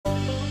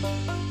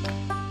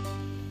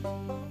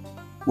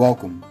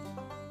Welcome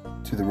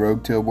to the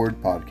Rogue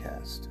Tailboard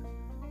Podcast,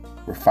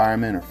 where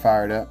firemen are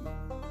fired up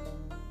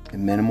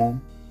and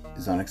minimal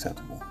is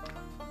unacceptable.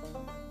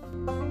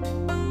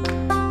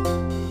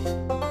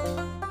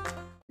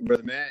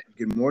 Brother Matt,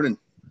 good morning.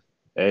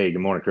 Hey, good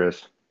morning,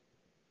 Chris.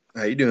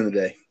 How you doing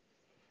today?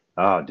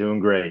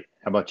 Doing great.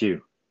 How about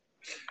you?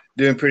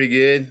 Doing pretty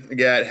good. I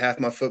got half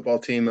my football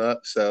team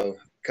up, so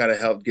kind of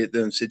helped get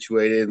them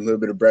situated, a little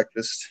bit of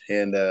breakfast,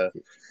 and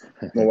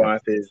my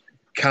wife is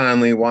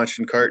kindly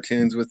watching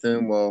cartoons with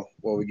them while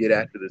we get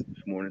after this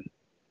morning.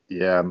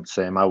 Yeah, I'm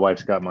saying my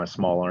wife's got my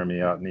small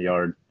army out in the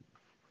yard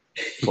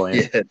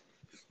playing.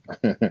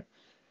 Yeah,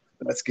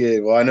 that's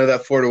good. Well, I know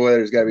that Florida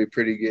weather's got to be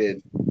pretty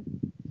good.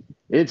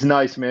 It's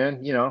nice,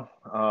 man.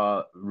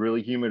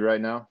 Really humid right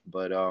now,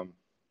 but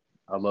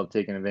I love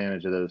taking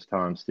advantage of those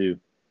times too.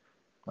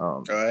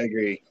 I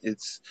agree.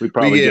 We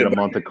probably get a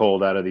month of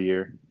cold out of the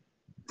year.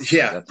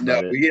 Yeah, That's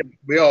about it.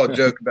 we all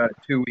joke about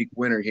a 2-week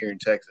winter here in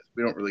Texas.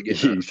 We don't really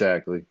get none.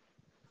 Exactly.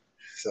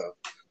 So,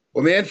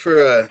 well, man,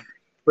 for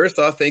first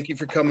off, thank you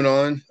for coming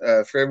on.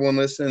 For everyone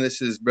listening,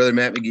 this is Brother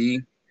Matt Magee.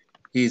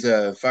 He's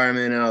a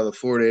fireman out of the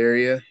Florida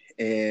area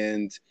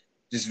and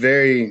just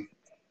very,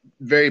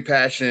 very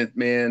passionate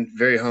man,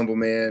 very humble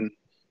man.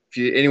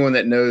 Anyone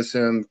that knows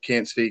him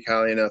can't speak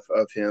highly enough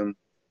of him.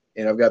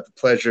 And I've got the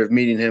pleasure of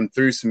meeting him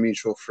through some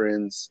mutual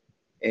friends.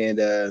 And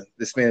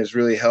this man has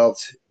really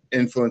helped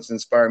influence and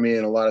inspire me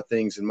in a lot of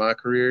things in my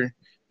career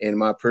and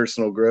my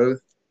personal growth.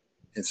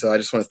 And so I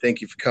just want to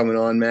thank you for coming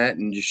on, Matt,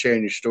 and just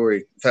sharing your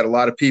story. I've had a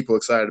lot of people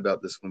excited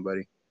about this one,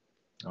 buddy.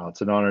 Oh,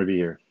 it's an honor to be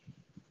here.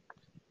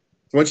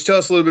 Why don't you tell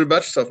us a little bit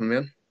about yourself,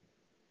 man?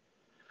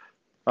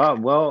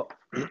 Been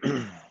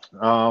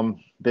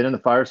in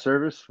the fire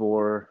service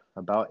for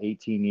about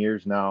 18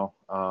 years now.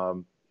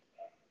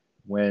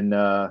 When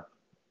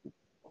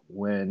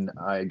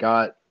I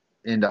got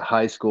into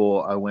high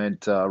school, I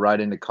went right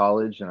into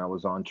college, and I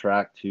was on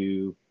track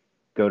to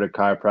go to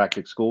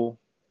chiropractic school.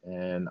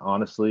 And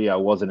honestly, I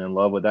wasn't in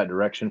love with that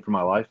direction for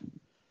my life,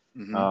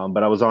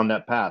 but I was on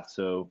that path.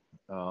 So,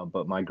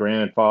 but my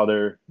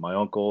grandfather, my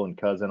uncle, and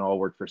cousin all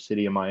worked for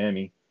City of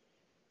Miami,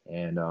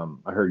 and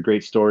I heard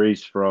great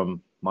stories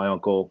from my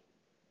uncle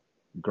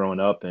growing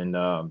up, and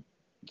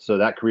so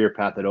that career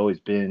path had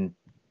always been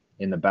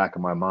in the back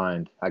of my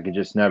mind. I could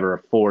just never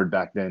afford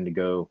back then to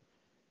go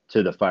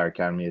to the fire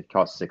academy. It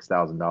cost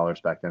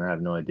 $6,000 back then. I have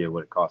no idea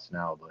what it costs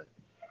now, but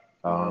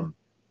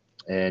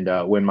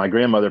when my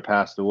grandmother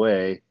passed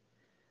away,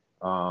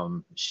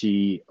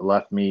 she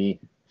left me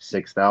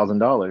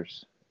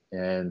 $6,000,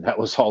 and that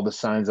was all the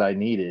signs I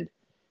needed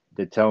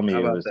to tell me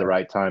it was the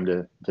right time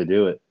to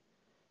do it.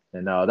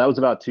 And that was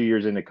about 2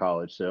 years into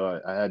college. So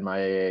I had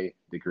my AA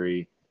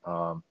degree,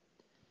 and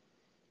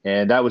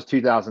that was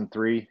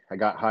 2003. I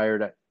got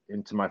hired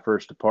into my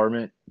first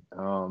department,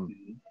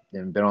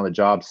 and been on the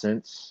job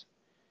since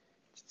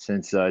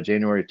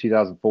January of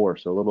 2004.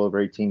 So a little over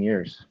 18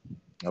 years.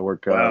 I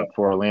work for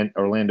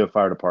Orlando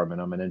Fire Department.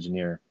 I'm an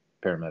engineer,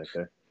 paramedic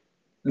there.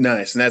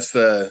 Nice. And that's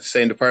the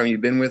same department you've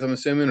been with, I'm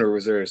assuming, or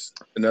was there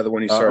another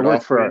one you started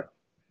off with?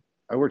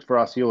 I worked for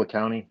Osceola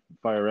County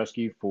Fire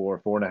Rescue for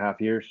 4.5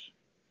 years.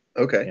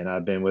 Okay. And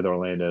I've been with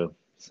Orlando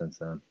since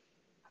then.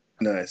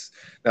 Nice.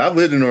 Now, I've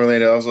lived in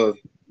Orlando. I was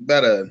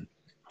about a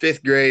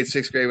 5th grade,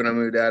 6th grade when I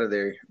moved out of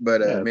there. But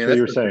that's what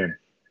you were saying.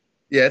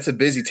 Yeah, it's a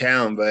busy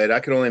town, but I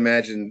can only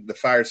imagine the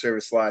fire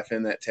service life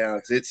in that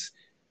town because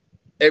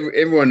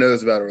everyone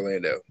knows about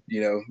Orlando,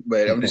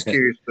 But I'm just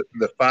curious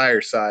the fire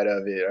side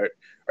of it.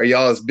 Are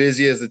y'all as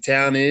busy as the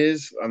town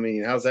is? I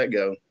mean, how's that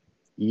go?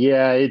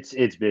 Yeah, it's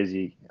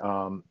busy.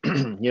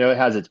 It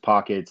has its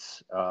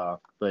pockets,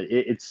 but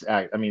it's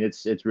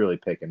really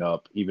picking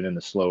up even in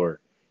the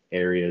slower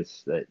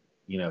areas that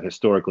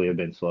historically have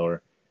been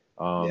slower.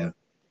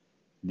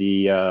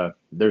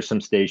 There's some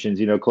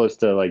stations close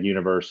to like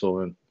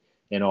Universal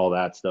and all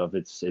that stuff.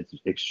 It's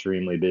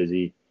extremely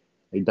busy.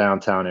 The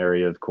downtown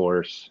area, of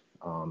course.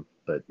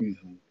 But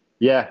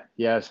yeah.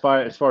 As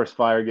far as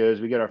fire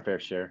goes, we get our fair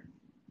share.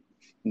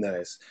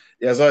 Nice.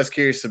 Yeah, I was always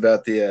curious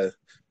about the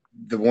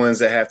ones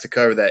that have to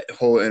cover that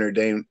whole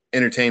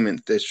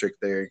entertainment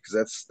district there,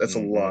 because that's a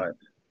lot,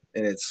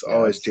 and it's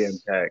always jam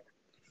packed.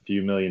 A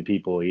few million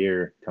people a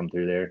year come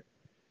through there.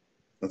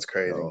 That's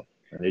crazy. So,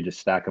 and they just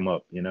stack them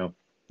up, in the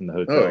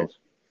hotels.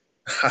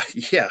 Oh,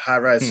 yeah, high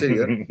rise city.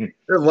 There's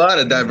a lot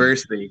of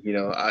diversity.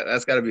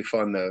 That's got to be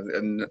fun though,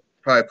 and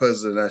probably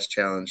poses a nice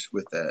challenge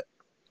with that.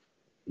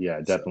 Yeah,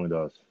 it definitely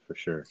does, for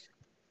sure.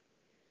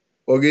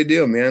 Well, good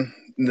deal, man.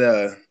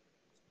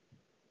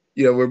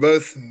 We're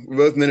both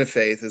men of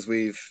faith, as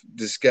we've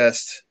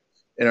discussed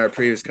in our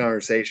previous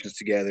conversations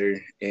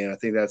together, and I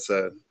think that's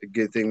a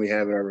good thing we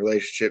have in our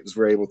relationship is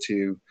we're able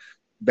to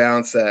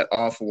bounce that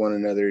off of one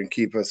another and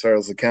keep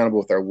ourselves accountable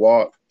with our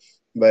walk.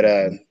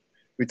 But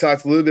we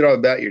talked a little bit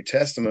about your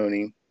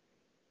testimony,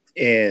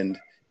 and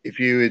if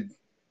you would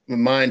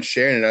mind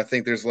sharing it, I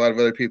think there's a lot of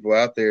other people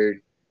out there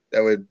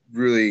that would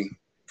really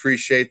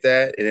appreciate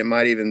that, and it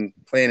might even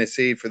plant a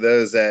seed for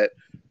those that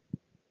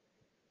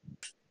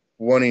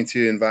wanting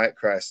to invite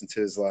Christ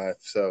into his life.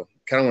 So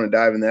kind of want to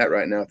dive in that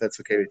right now, if that's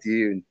okay with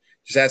you, and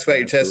just ask about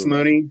your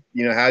Absolutely.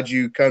 testimony. How'd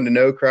you come to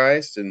know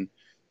Christ, and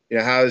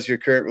how has your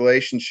current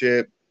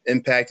relationship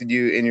impacted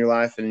you in your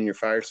life and in your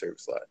fire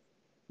service life?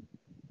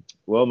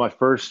 Well, my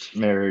first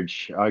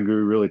marriage, I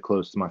grew really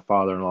close to my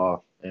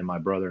father-in-law and my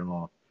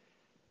brother-in-law.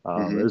 It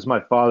Mm-hmm. was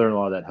my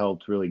father-in-law that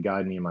helped really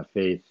guide me in my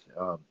faith.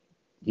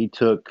 He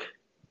took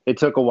it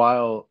took a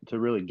while to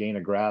really gain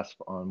a grasp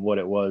on what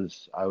it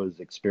was I was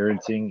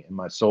experiencing in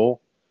my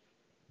soul,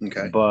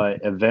 Okay.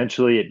 but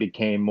eventually it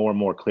became more and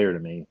more clear to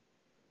me.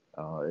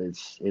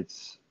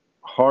 It's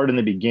hard in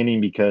the beginning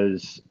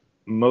because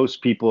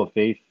most people of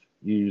faith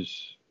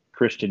use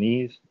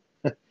Christianese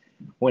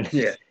when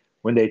Yeah.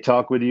 when they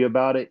talk with you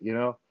about it. They'd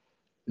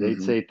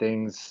Mm-hmm. say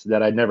things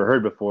that I'd never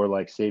heard before,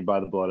 like "saved by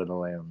the blood of the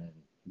Lamb" and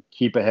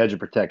 "keep a hedge of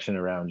protection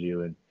around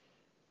you." And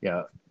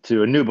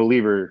to a new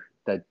believer,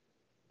 that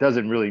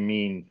doesn't really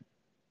mean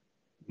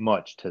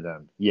much to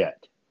them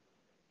yet.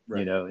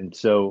 Right. And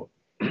so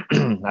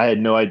I had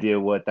no idea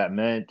what that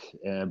meant.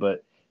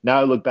 But now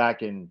I look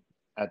back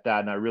at that,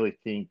 and I really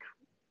think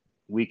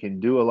we can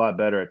do a lot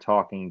better at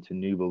talking to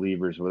new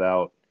believers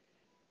without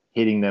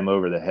hitting them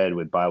over the head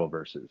with Bible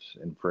verses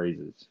and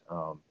phrases.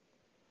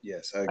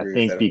 Yes, I I agree with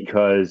think that.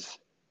 because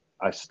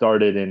I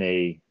started in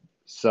a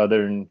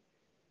Southern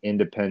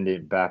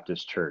Independent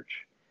Baptist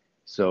church.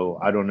 So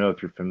I don't know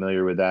if you're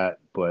familiar with that,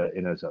 but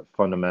as a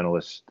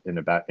fundamentalist in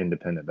a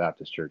independent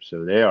Baptist church,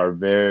 so they are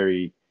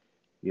very,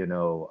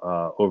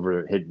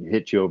 over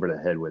hit you over the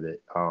head with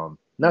it. Not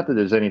that Mm-hmm.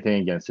 there's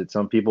anything against it.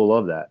 Some people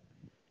love that,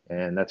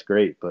 and that's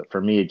great. But for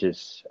me, it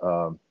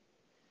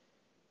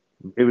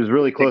was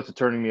really It, close to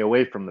turning me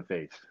away from the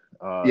faith.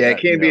 yeah, it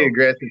That can be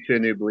aggressive to a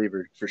new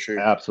believer for sure.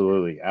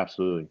 Absolutely,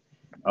 absolutely.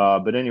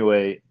 But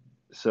anyway,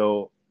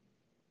 so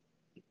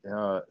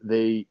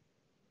they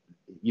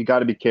you got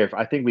to be careful.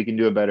 I think we can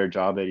do a better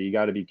job at it. You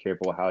got to be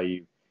careful how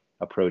you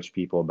approach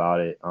people about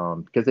it,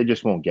 because they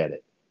just won't get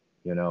it.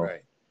 You know,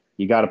 Right.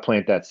 you got to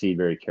plant that seed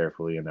very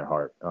carefully in their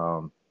heart,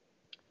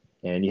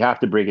 and you have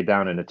to break it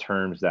down into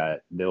terms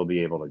that they'll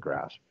be able to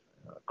grasp.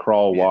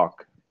 Crawl, Yeah,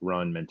 walk,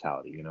 run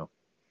mentality.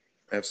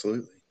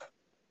 absolutely.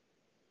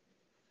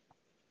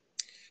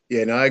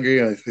 Yeah, no, I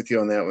agree with you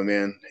on that one,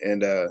 man.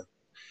 And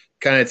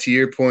kind of to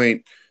your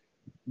point,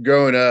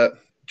 growing up,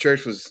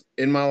 church was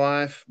in my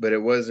life, but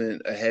it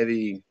wasn't a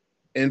heavy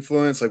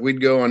influence. Like we'd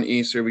go on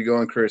Easter, we go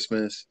on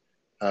Christmas.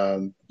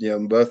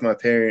 Both my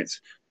parents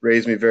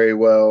raised me very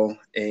well,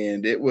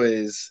 and it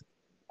was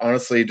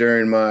honestly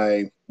during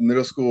my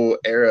middle school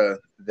era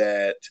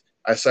that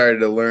I started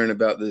to learn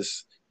about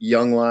this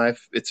Young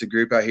Life. It's a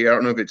group out here. I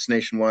don't know if it's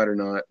nationwide or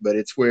not, but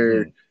it's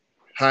where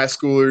Mm-hmm. high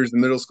schoolers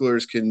and middle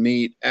schoolers can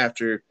meet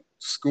after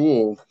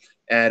school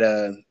at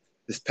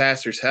this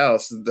pastor's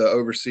house, the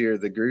overseer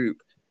of the group,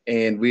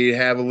 and we'd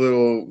have a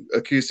little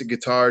acoustic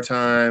guitar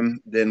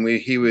time. Then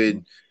he Mm-hmm.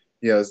 would,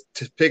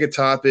 pick a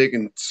topic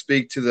and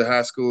speak to the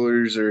high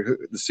schoolers or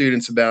the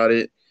students about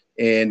it.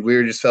 And we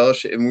were just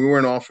fellowship, and we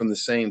weren't all from the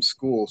same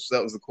school, so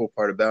that was the cool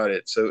part about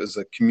it. So it was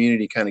a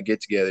community kind of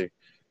get together.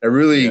 I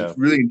really, Yeah.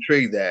 really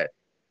intrigued that,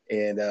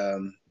 and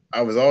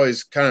I was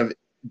always kind of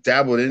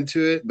dabbled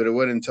into it, but it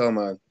wasn't until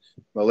my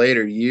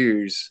later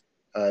years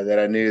that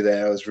I knew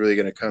that I was really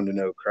going to come to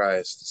know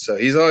Christ. So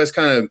he's always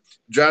kind of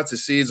dropped the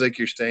seeds, like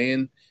you're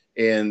saying,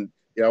 and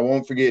I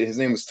won't forget his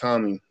name was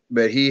Tommy,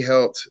 but he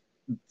helped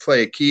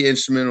play a key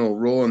instrumental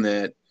role in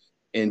that,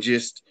 and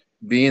just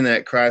being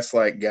that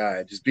Christ-like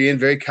guy, just being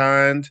very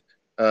kind,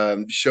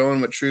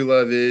 showing what true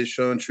love is,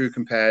 showing true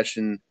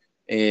compassion,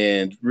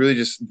 and really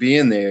just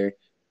being there.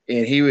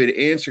 And he would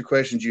answer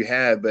questions you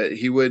had, but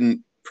he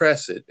wouldn't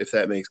press it, if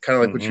that makes kind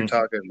of like what you're Mm-hmm.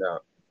 talking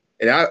about.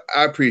 And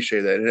I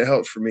appreciate that, and it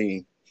helps for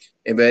me.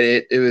 But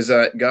it was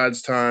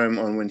God's time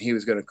on when he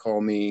was going to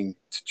call me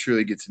to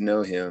truly get to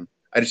know him.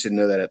 I just didn't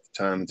know that at the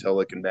time until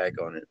looking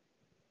back on it.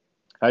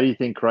 How do you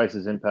think Christ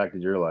has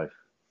impacted your life?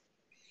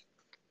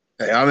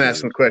 Hey, Just I'm curious.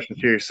 asking questions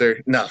here,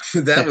 sir. No,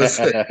 that was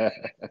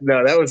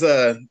no, that was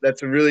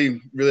that's a really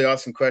really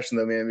awesome question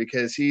though, man,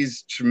 because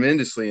he's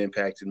tremendously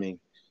impacted me.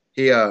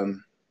 He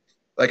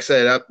like I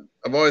said,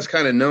 I've always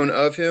kind of known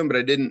of him, but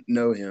I didn't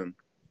know him,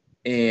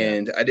 Yeah.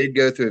 and I did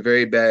go through a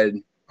very bad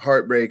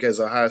heartbreak as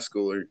a high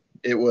schooler.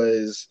 It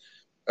was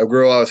a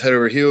girl I was head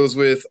over heels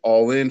with,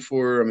 all in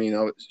for her. I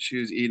mean, she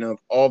was eating up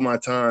all my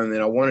time,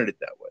 and I wanted it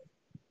that way.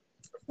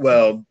 Mm-hmm.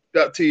 Well,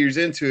 about 2 years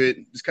into it,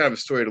 it's kind of a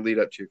story to lead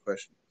up to your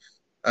question.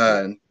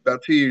 Yeah.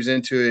 About 2 years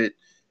into it,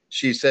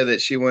 she said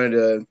that she wanted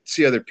to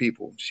see other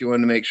people. She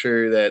wanted to make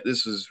sure that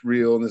this was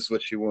real and this is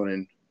what she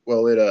wanted.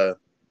 Well,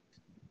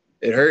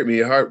 it hurt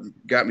me.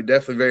 It got me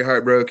definitely very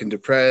heartbroken,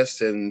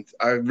 depressed, and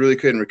I really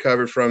couldn't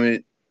recover from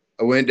it.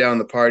 I went down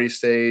the party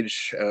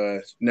stage,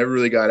 never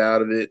really got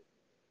out of it,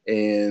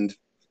 and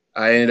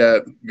I ended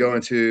up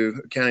going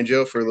to county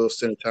jail for a little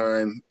stint of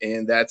time,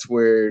 and that's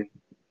where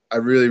I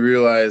really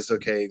realized,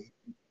 okay,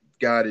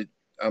 God,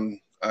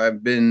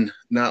 I've been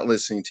not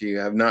listening to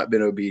you. I've not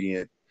been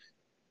obedient,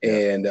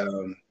 Yeah. and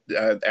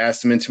I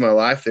asked him into my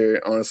life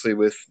there, honestly,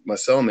 with my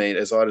cellmate,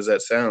 as odd as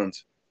that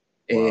sounds,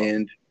 Wow.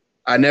 and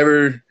I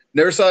never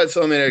saw that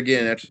cellmate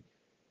again.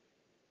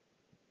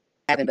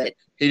 but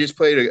he just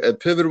played a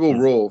pivotal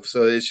role.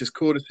 So it's just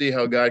cool to see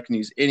how God can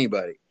use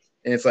anybody.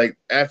 And it's like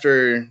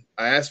after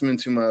I asked him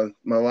into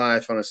my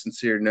life on a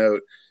sincere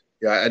note,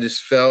 I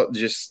just felt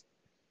just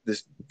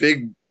this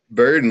big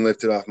burden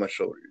lifted off my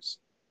shoulders.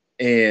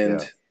 And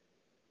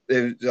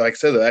Yeah. like I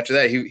said, though, after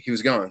that, he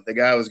was gone. The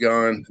guy was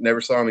gone.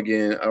 Never saw him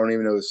again. I don't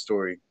even know his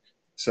story.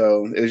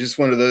 So it was just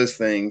one of those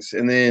things.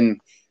 And then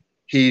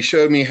he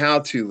showed me how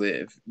to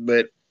live,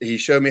 but he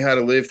showed me how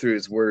to live through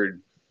his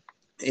word.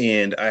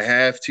 And I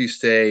have to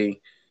stay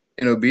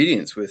in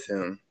obedience with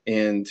him.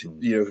 And,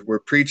 we're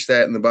preached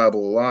that in the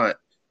Bible a lot.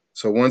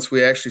 So once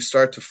we actually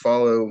start to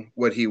follow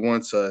what he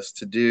wants us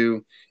to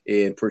do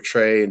and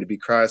portray and to be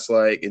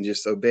Christ-like and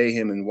just obey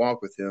him and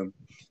walk with him,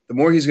 the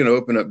more he's going to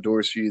open up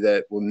doors for you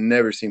that will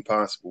never seem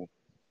possible.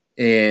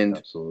 And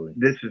Absolutely.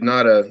 this is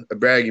not a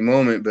braggy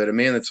moment, but a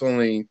man that's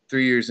only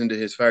 3 years into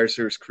his fire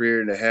service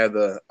career and to have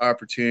the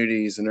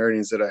opportunities and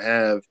earnings that I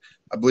have,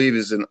 I believe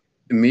is an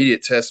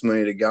immediate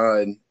testimony to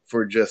God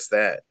for just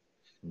that.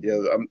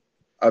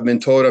 I've been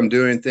told I'm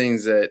doing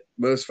things that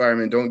most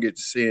firemen don't get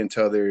to see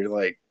until they're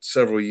like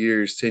several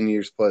years, 10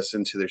 years plus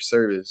into their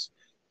service.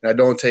 And I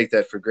don't take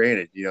that for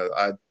granted.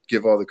 I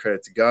give all the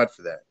credit to God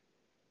for that.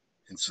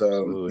 And so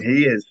Absolutely.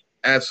 he has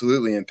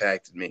absolutely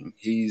impacted me.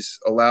 He's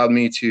allowed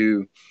me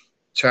to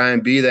try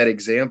and be that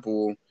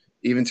example,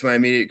 even to my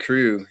immediate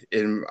crew.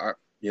 And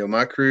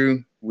my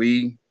crew,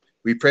 we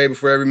pray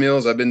before every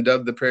meals. I've been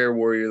dubbed the prayer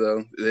warrior,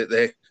 though.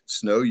 They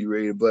Snow, you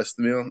ready to bless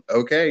the meal?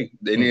 Okay.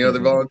 Any other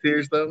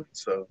volunteers, though?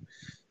 So,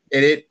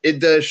 and it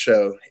does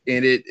show,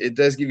 and it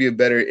does give you a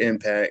better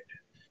impact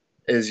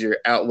as your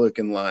outlook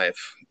in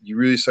life. You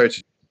really start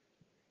to,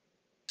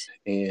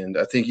 and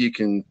I think you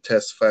can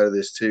testify to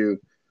this too.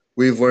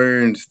 We've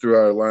learned through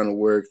our line of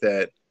work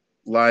that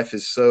life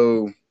is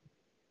so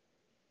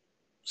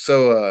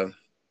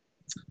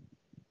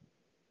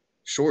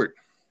short,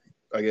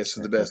 I guess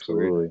is the best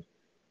word. Absolutely.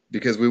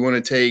 Because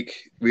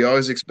we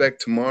always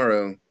expect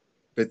tomorrow,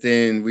 but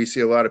then we see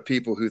a lot of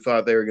people who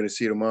thought they were going to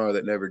see tomorrow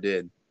that never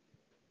did.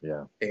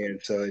 Yeah.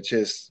 And so it's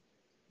just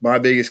my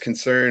biggest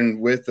concern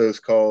with those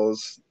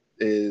calls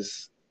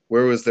is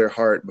where was their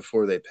heart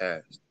before they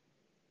passed?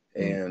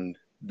 And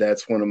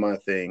that's one of my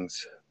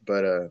things.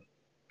 But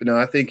no,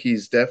 I think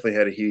he's definitely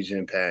had a huge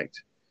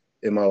impact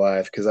in my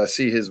life because I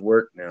see his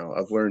work now.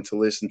 I've learned to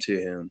listen to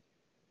him,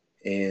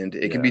 and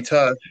it can be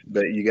tough,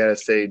 but you got to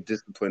stay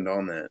disciplined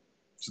on that.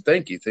 So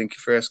thank you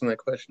for asking that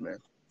question, man.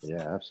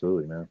 Yeah,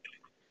 absolutely, man.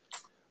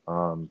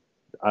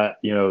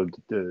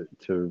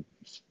 To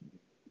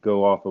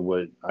go off of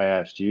what I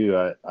asked you,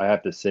 I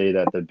have to say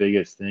that the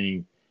biggest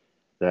thing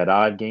that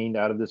I've gained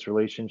out of this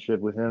relationship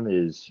with him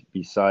is,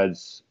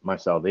 besides my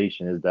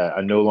salvation, is that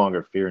I no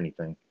longer fear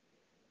anything.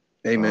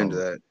 Amen to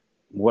that.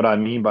 What I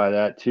mean by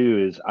that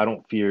too is I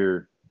don't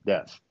fear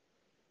death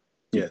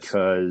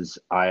because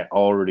I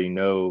already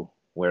know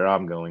where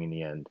I'm going in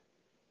the end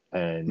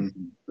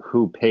and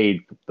who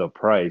paid the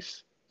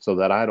price so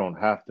that I don't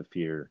have to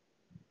fear.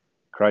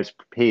 Christ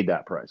paid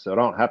that price, so I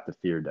don't have to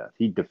fear death.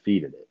 He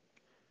defeated it.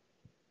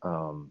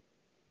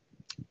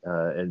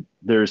 And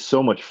there's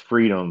so much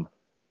freedom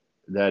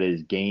that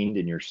is gained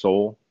in your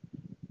soul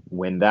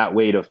when that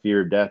weight of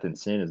fear, death, and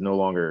sin is no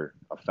longer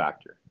a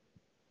factor.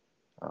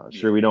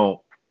 Sure, we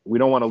don't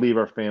want to leave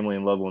our family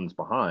and loved ones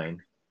behind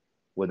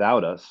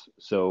without us,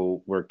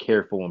 so we're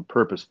careful and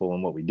purposeful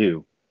in what we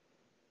do.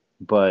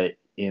 But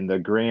in the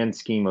grand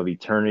scheme of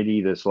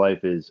eternity, this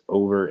life is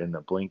over in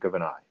the blink of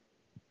an eye.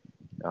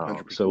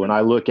 So when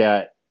I look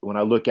at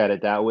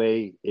it that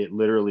way, it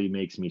literally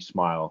makes me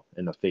smile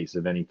in the face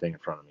of anything in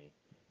front of me.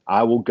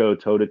 I will go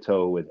toe to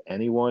toe with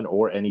anyone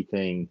or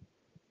anything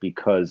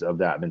because of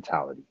that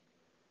mentality.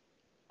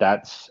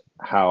 That's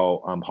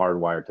how I'm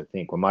hardwired to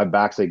think. When my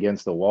back's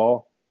against the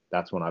wall,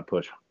 that's when I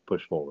push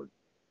forward.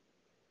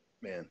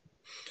 Man,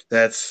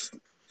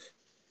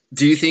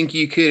 do you think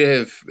you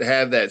could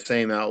have that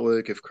same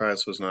outlook if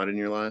Christ was not in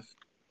your life?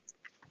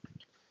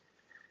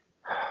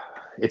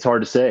 It's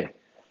hard to say.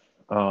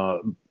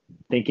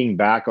 Thinking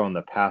back on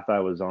the path I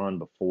was on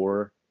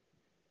before,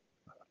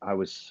 I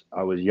was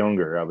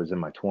younger. I was in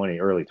my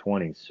early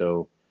 20s.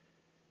 So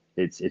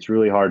it's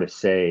really hard to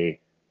say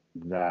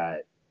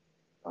that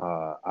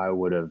I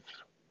would have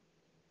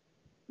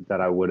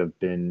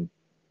been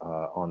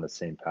on the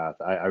same path.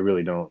 I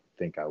really don't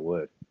think I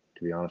would,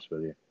 to be honest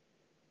with you.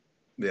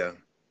 Yeah,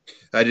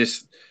 I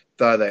just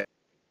thought that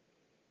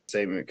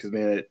statement because,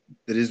 man, it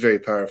is very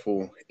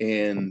powerful.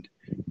 And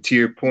to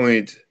your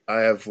point,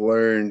 I have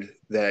learned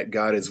that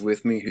God is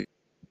with me,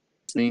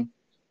 and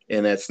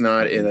that's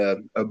not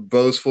in a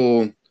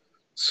boastful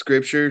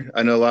scripture.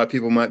 I know a lot of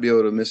people might be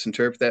able to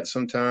misinterpret that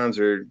sometimes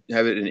or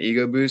have it an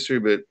ego booster,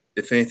 but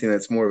if anything,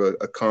 that's more of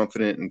a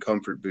confident and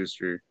comfort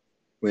booster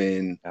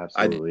when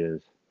Absolutely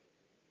is.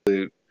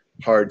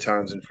 Hard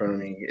times in front of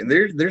me. And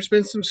there's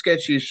been some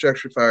sketchy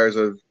structure fires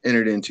I've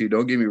entered into,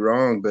 don't get me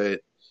wrong,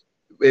 but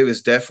it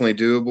was definitely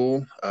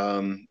doable.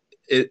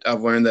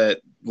 I've learned that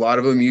a lot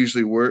of them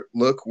usually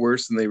look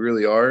worse than they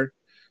really are.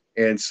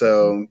 And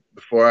so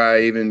before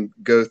I even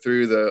go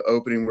through the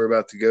opening we're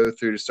about to go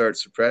through to start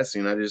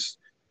suppressing, I just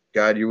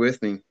God, you're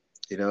with me,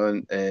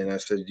 and I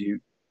said,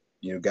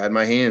 guide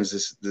my hands.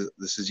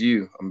 This is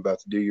you. I'm about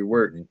to do your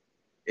work.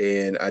 Mm-hmm.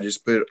 And I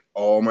just put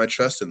all my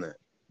trust in that.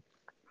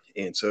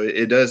 And so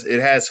it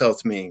has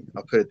helped me.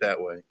 I'll put it that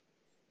way.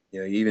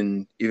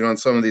 Even on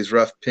some of these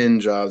rough pin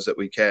jobs that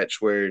we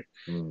catch where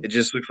Mm. it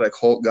just looks like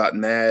Hulk got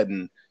mad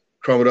and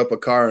crumbled up a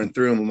car and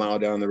threw him a mile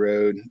down the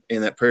road,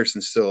 and that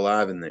person's still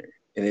alive in there.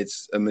 And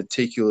it's a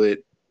meticulous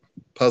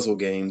puzzle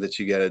game that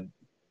you got to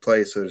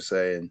play, so to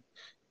say, and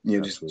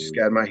just Absolutely.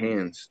 guide my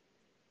hands.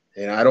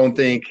 And Absolutely. I don't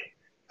think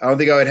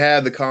I would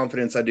have the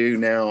confidence I do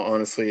now,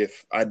 honestly,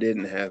 if I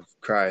didn't have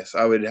Christ.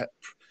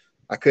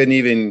 I couldn't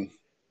even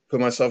put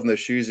myself in those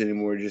shoes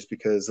anymore, just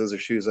because those are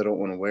shoes I don't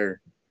want to wear.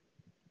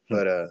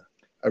 But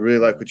I really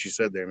like Yeah. what you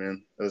said there,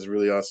 man. That was a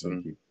really Thank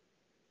awesome, you.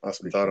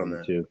 awesome thought Appreciate on you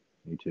that. too.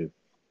 Me too.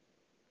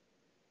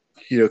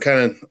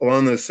 Kind of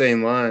along those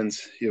same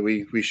lines,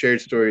 we shared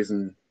stories,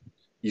 and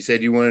you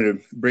said you wanted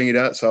to bring it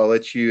up, so I'll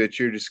let you, at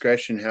your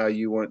discretion, how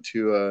you want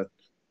to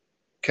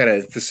kind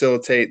of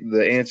facilitate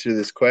the answer to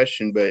this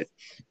question. But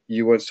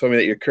you once told me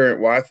that your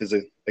current wife is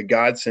a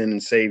godsend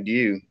and saved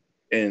you,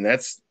 and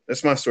that's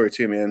my story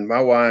too, man.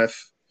 My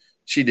wife,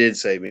 she did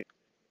save me.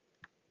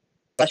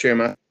 I'll share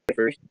my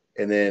first,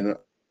 and then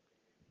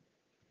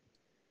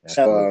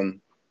so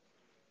Absolutely.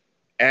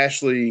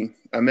 Ashley,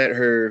 I met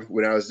her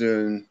when I was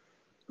doing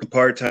a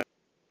part time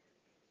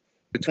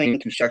between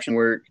construction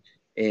work,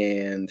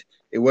 and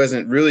it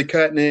wasn't really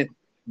cutting it,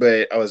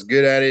 but I was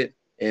good at it,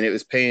 and it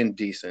was paying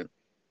decent.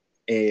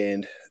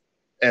 And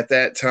at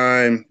that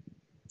time,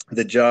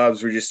 the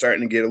jobs were just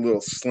starting to get a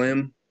little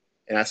slim,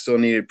 and I still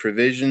needed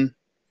provision.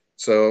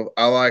 So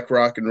I like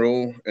rock and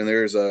roll, and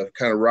there's a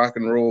kind of rock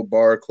and roll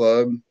bar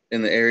club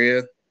in the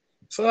area.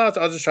 So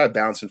I'll just try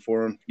bouncing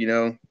for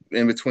them,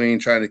 in between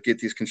trying to get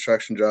these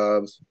construction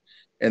jobs.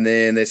 And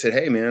then they said,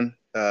 "Hey, man,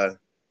 you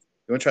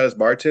want to try this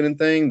bartending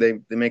thing? They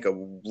make a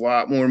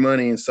lot more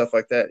money and stuff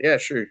like that." Yeah,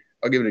 sure,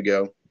 I'll give it a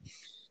go.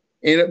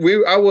 And I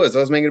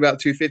was making about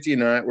 250 a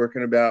night,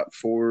 working about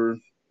four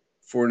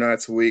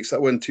nights a week, so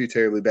that wasn't too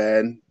terribly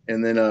bad.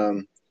 And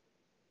then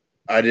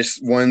I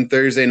just one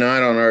Thursday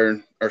night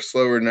on our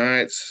slower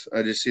nights,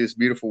 I just see this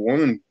beautiful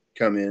woman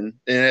come in.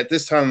 And at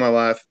this time of my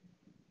life,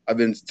 I've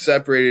been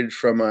separated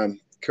from my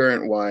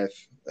current wife.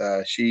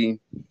 She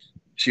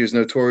was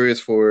notorious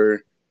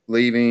for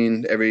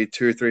leaving every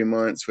 2 or 3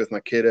 months with my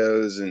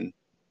kiddos and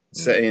Mm.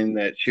 saying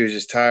that she was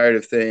just tired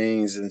of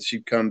things, and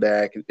she'd come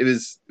back. It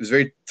was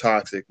very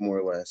toxic, more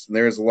or less. And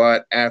there was a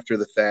lot after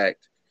the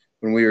fact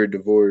when we were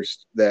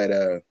divorced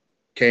that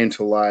came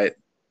to light.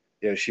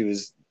 She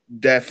was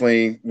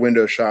definitely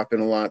window shopping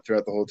a lot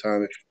throughout the whole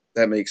time, if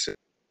that makes sense.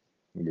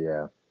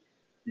 Yeah.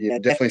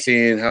 Definitely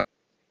seeing how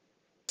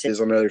it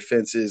is on other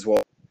fences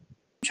while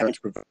trying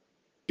to provide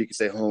she could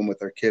stay home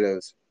with our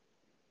kiddos.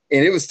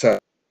 And it was tough.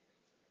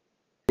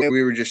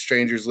 We were just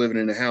strangers living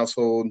in a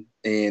household,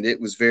 and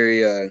it was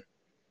very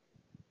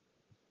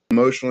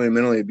emotionally and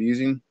mentally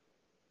abusing.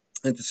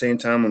 At the same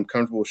time, I'm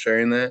comfortable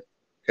sharing that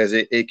because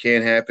it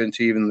can happen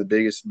to even the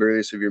biggest,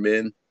 burliest of your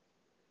men.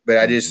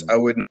 But Mm-hmm. I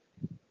wouldn't.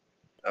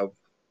 I,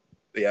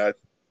 yeah,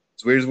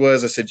 as weird as it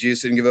was, I said,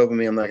 "Jesus didn't give up on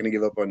me. I'm not going to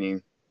give up on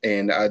you,"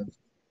 and I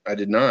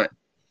did not.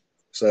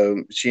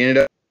 So she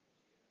ended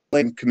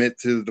up commit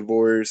to the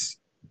divorce.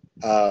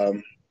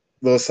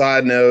 Little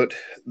side note: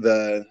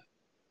 the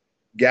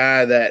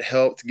guy that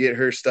helped get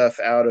her stuff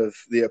out of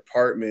the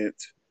apartment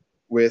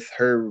with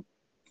her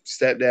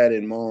stepdad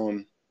and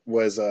mom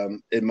was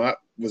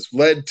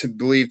led to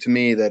believe to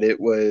me that it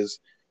was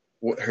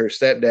her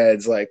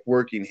stepdad's like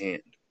working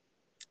hand.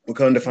 We'll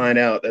come to Mm. find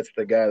out that's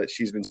the guy that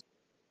she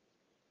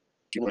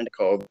wanted to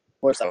call the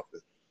divorce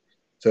office.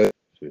 So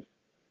Shoot,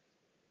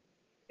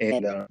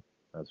 and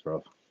that's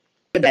rough.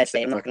 that's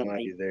I'm not gonna lie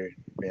to you there,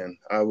 man.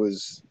 I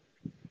was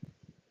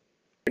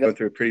going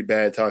through a pretty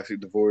bad toxic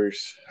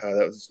divorce.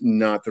 That was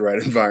not the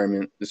right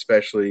environment,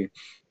 especially.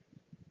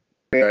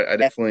 I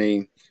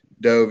definitely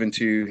dove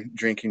into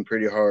drinking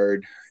pretty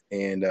hard,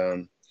 and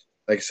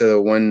like I said,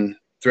 one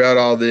throughout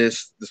all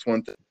this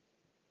one thing,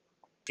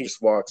 she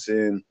just walks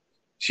in.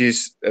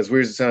 She's as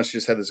weird as it sounds. She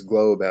just had this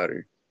glow about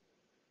her.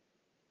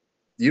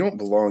 You don't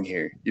belong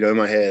here. In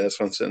my head, that's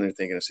what I'm sitting there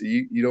thinking. I said,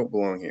 you don't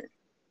belong here.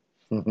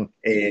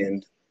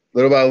 And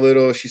little by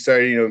little, she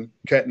started,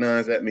 cutting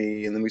eyes at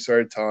me, and then we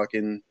started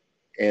talking.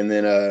 And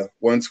then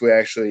once we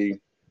actually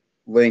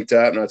linked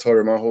up, and I told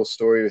her my whole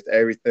story with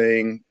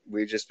everything,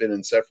 we've just been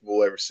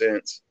inseparable ever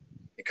since.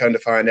 And come to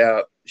find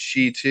out,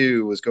 she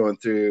too was going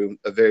through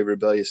a very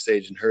rebellious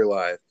stage in her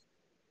life.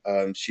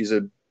 She's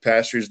a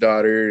pastor's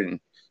daughter, and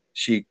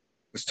she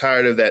was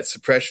tired of that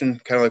suppression,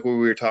 kind of like what we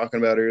were talking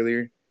about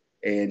earlier,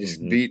 and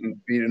just Mm-hmm.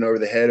 beating over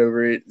the head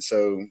over it.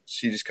 So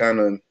she just kind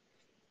of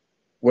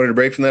wanted to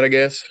break from that, I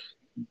guess.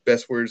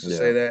 Best words to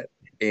say Yeah. that.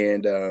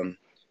 And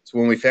so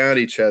when we found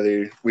each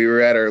other, we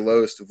were at our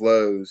lowest of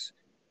lows.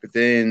 But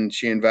then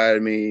she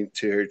invited me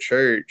to her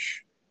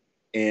church,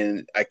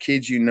 and I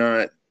kid you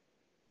not,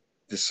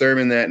 the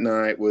sermon that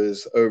night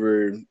was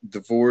over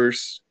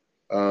divorce,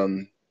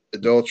 um,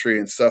 adultery,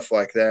 and stuff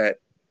like that,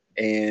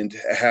 and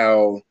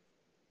how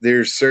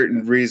there's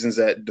certain reasons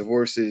that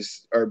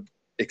divorces are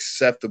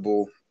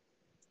acceptable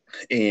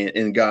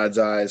in God's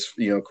eyes,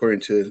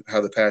 according to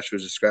how the pastor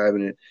was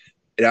describing it.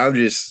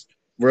 And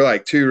we're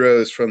like 2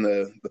 rows from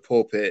the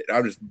pulpit. And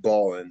I'm just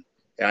bawling.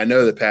 And I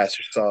know the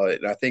pastor saw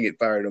it. And I think it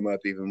fired him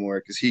up even more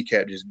because he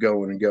kept just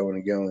going and going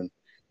and going.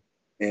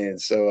 And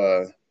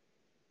so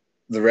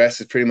the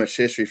rest is pretty much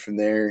history from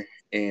there.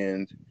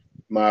 And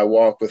my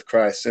walk with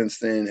Christ since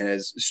then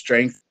has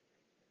strengthened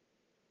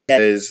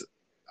as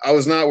I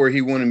was not where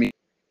he wanted me.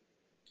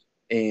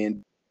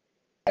 And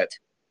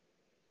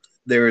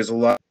there is a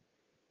lot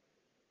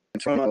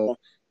of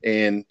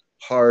and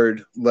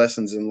hard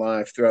lessons in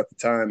life throughout the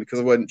time because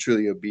I wasn't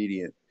truly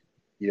obedient.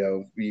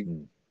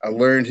 I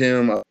learned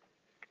him.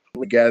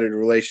 We gathered a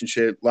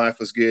relationship. Life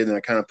was good, and I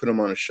kind of put him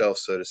on a shelf,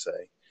 so to say.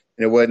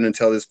 And it wasn't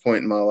until this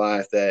point in my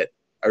life that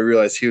I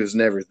realized he was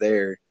never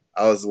there.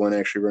 I was the one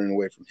actually running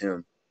away from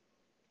him.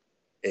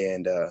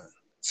 And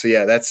so,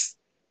 yeah, that's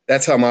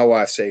how my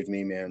wife saved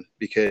me, man.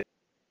 Because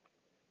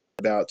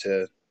about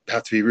to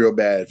be real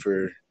bad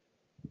for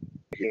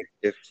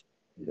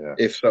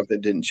if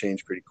something didn't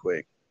change pretty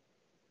quick.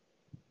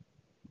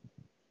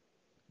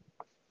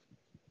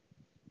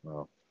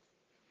 Wow,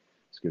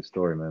 it's a good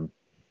story, man.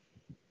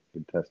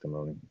 Good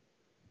testimony.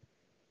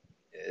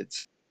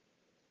 It's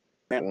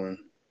one.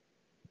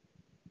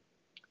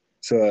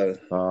 So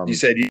you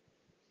said you.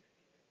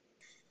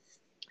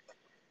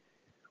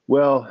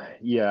 Well,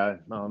 yeah,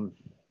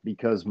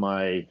 because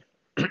my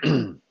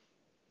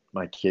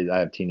my kids, I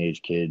have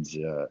teenage kids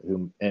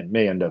who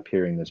may end up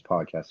hearing this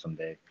podcast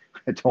someday.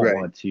 I don't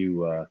want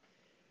to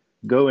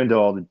go into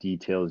all the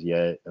details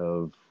yet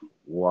of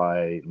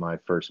why my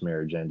first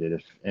marriage ended.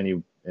 If any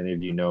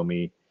of you know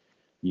me,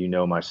 you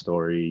know my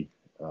story,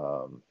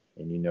 and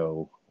you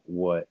know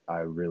what I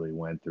really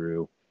went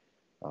through.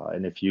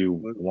 And if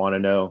you want to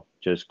know,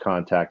 just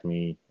contact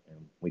me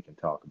and we can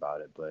talk about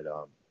it. But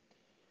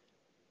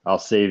I'll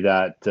save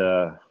that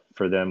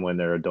for them when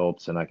they're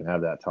adults and I can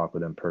have that talk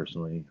with them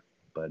personally.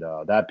 But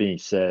that being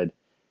said,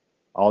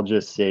 I'll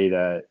just say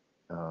that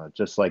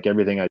just like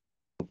everything I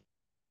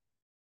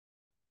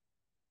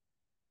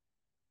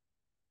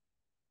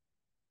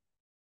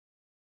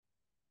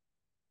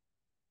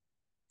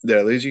Did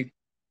I lose you?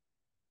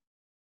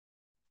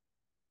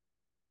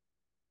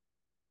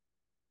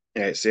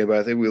 All right, Sam,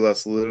 I think we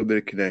lost a little bit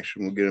of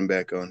connection. We'll get him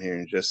back on here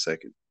in just a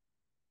second.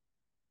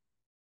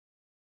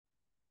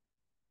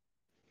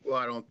 Well,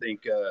 I don't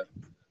think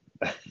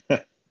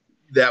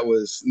that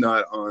was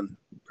not on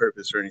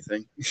purpose or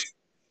anything.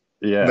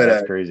 Yeah, but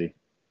that's crazy.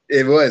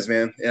 It was,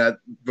 man. And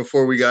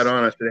before we got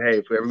on, I said, hey,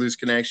 if we ever lose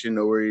connection,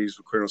 no worries.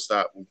 We'll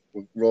stop.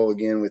 We'll roll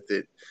again with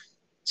it.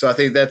 So I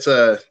think that's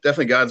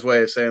definitely God's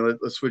way of saying,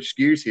 let's switch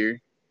gears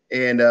here.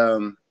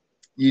 And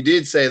you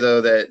did say,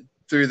 though, that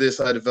through this,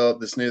 I developed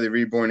this newly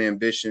reborn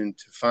ambition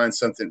to find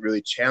something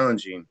really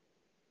challenging.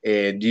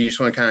 And do you just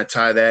want to kind of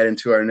tie that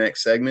into our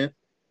next segment?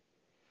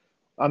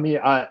 I mean,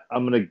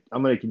 I'm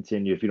gonna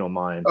continue if you don't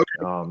mind.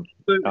 Okay.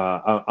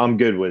 I'm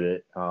good with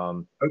it.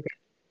 Okay.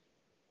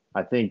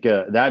 I think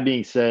that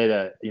being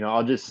said,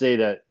 I'll just say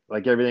that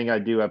like everything I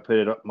do, I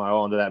put my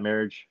all into that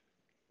marriage,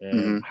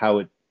 and how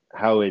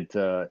it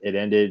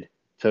ended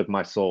took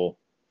my soul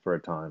for a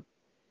time.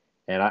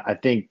 And I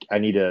think I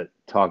need to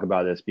talk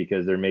about this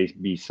because there may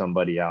be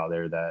somebody out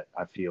there that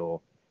I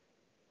feel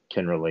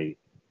can relate.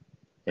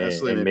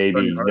 And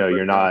maybe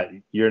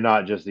you're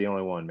not just the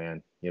only one,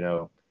 man,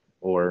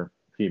 or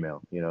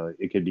female,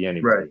 it could be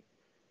anybody.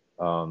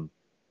 Right.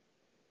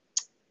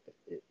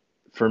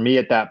 For me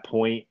at that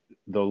point,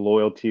 the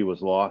loyalty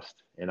was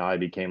lost and I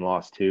became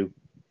lost too.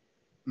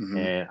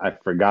 And I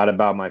forgot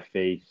about my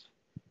faith.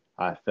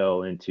 I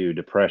fell into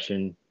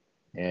depression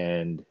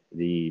and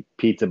the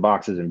pizza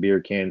boxes and beer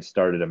cans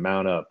started to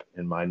mount up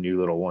in my new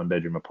little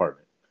 1-bedroom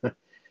apartment.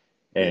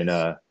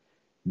 And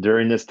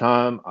during this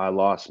time, I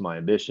lost my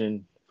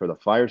ambition for the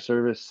fire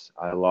service.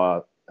 I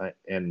lost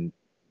and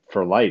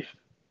for life.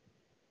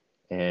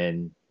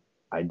 And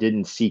I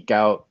didn't seek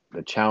out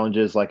the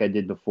challenges like I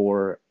did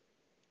before.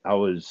 I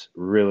was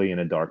really in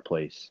a dark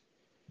place.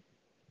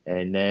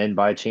 And then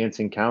by chance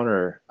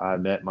encounter, I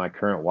met my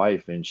current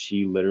wife and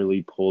she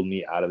literally pulled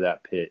me out of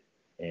that pit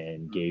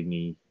and gave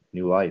me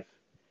new life.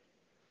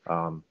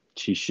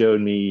 She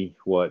showed me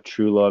what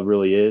true love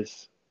really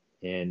is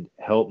and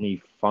helped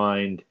me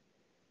find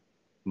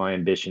my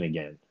ambition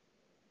again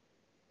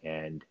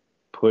and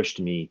pushed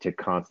me to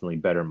constantly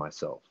better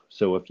myself.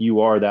 So if you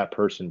are that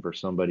person for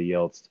somebody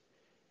else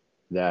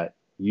that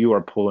you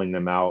are pulling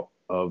them out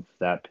of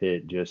that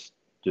pit, just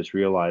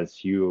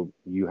realize you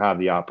have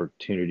the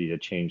opportunity to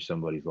change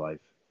somebody's life.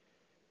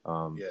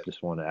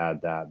 Just want to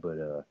add that.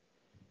 But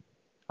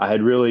I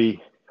had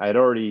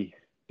already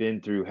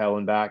been through hell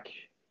and back,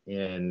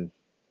 and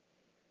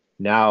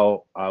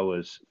now I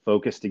was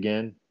focused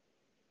again.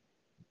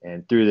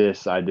 And through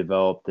this, I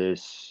developed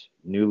this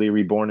newly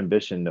reborn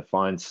ambition to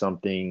find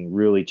something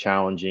really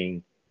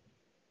challenging.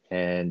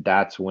 And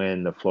that's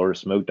when the Florida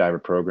Smoke Diver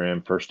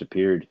program first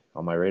appeared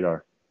on my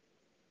radar.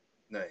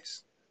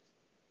 Nice.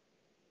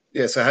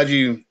 Yeah. So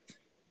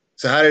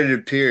So how did it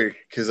appear?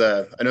 Because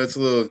I know it's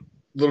a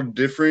little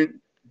different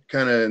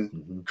kind of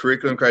Mm-hmm.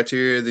 curriculum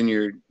criteria than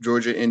your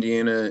Georgia,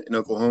 Indiana, and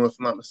Oklahoma, if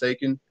I'm not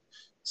mistaken.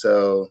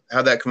 So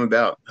how'd that come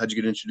about? How'd you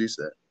get introduced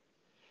to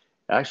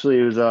that? Actually,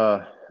 it was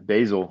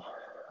Basil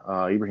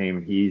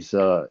Ibrahim. He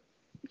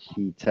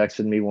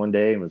texted me one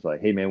day and was like,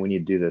 "Hey man, we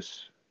need to do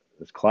this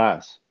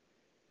class."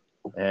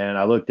 And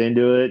I looked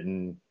into it,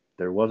 and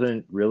there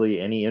wasn't really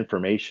any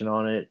information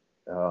on it.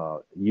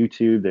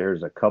 YouTube,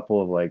 there's a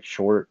couple of like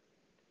short,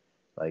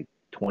 like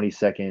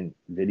 20-second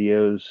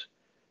videos.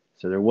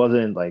 So there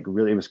wasn't like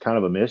really, it was kind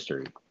of a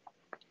mystery.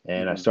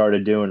 And I Mm-hmm.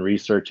 started doing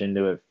research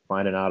into it,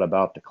 finding out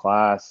about the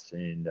class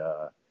and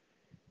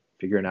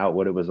figuring out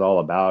what it was all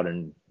about,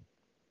 and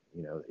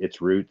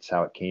its roots,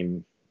 how it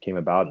came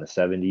about in the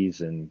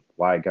 70s, and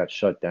why it got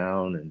shut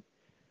down, and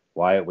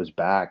why it was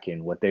back,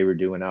 and what they were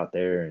doing out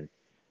there. And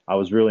I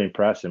was really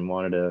impressed and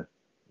wanted to,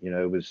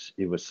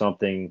 it was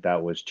something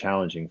that was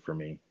challenging for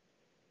me.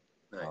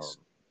 Um, Nice.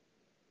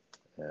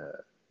 uh,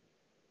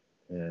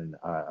 and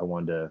I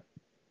wanted to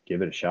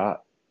give it a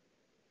shot.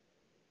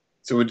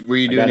 So were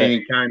you I doing gotta,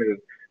 any kind of?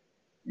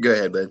 Go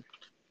ahead, bud.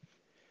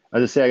 I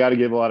just say I got to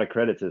give a lot of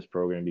credit to this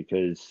program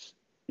because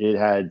it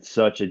had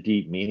such a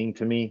deep meaning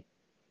to me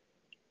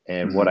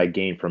and what Mm-hmm. I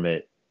gained from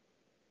it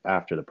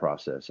after the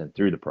process and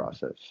through the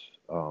process.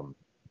 Um,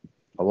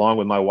 Along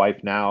with my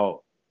wife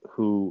now,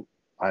 who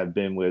I've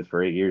been with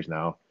for 8 years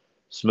now,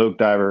 Smoke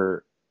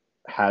Diver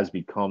has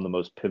become the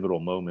most pivotal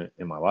moment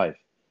in my life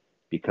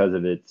because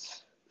of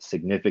its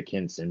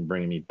significance in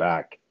bringing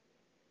back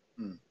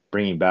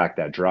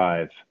that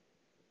drive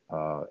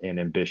and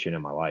ambition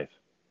in my life.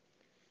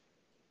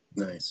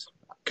 Nice.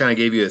 Kind of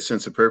gave you a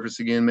sense of purpose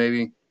again,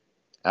 maybe.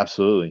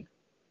 Absolutely.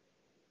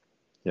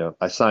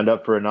 I signed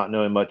up for it not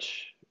knowing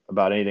much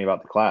about anything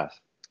about the class.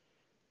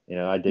 I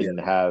Yeah. didn't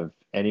have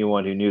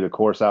anyone who knew the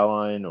course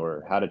outline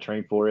or how to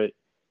train for it.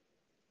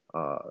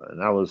 And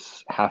that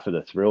was half of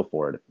the thrill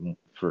for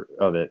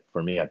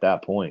me at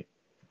that point.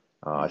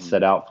 I Mm-hmm.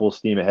 set out full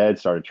steam ahead,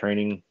 started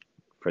training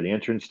for the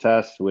entrance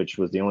test, which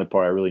was the only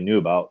part I really knew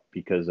about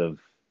because of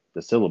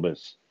the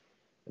syllabus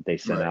that they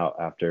sent Right. out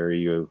after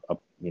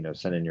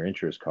send in your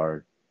interest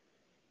card.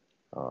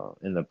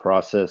 In the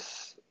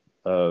process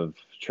of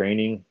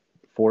training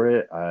for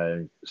it,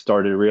 I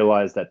started to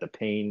realize that the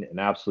pain and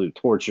absolute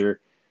torture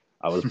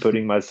I was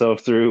putting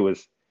myself through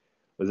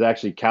was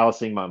actually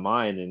callousing my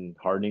mind and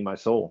hardening my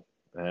soul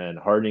in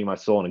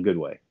a good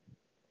way.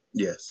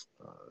 Yes.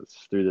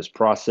 Through this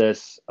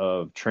process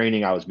of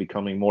training, I was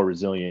becoming more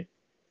resilient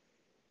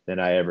than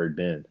I ever had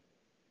been.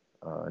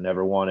 I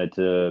never wanted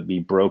to be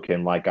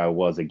broken like I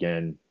was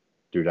again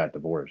through that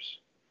divorce.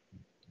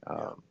 Yeah.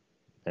 Um,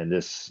 and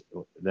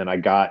then I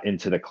got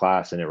into the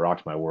class and it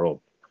rocked my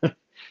world.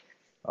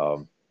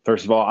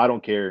 First of all, I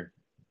don't care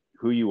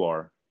who you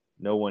are.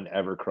 No one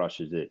ever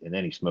crushes it in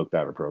any smoke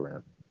diver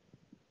program.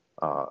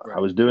 I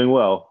Right. was doing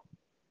well,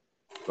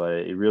 but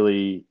it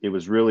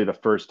was really the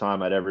first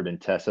time I'd ever been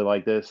tested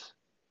like this.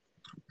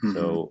 Mm-hmm.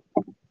 So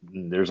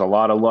there's a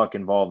lot of luck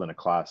involved in a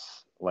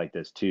class like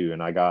this too.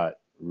 And I got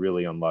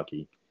really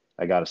unlucky.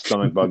 I got a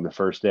stomach bug the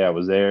first day I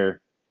was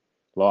there,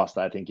 lost,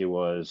 I think it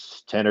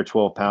was 10 or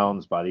 12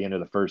 pounds by the end of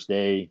the first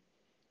day,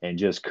 and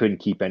just couldn't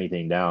keep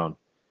anything down.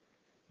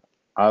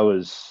 I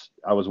was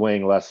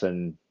weighing less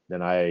than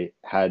I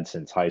had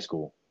since high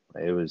school.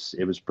 It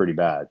was pretty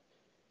bad.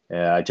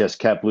 I just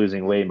kept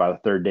losing weight. And by the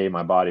third day,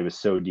 my body was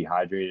so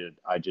dehydrated,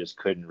 I just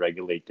couldn't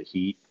regulate the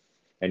heat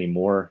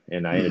anymore.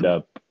 And I ended Mm-hmm.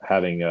 up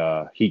having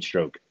a heat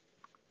stroke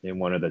in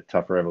one of the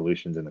tougher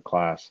evolutions in the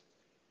class.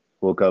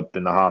 Woke up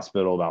in the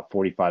hospital about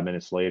 45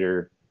 minutes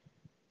later,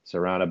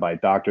 surrounded by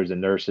doctors and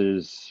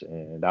nurses.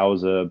 And that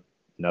was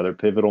another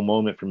pivotal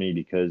moment for me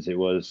because it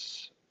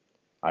was,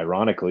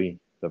 ironically,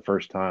 the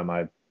first time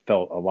I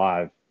felt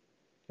alive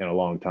in a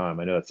long time.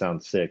 I know it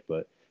sounds sick,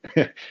 but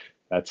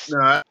that's,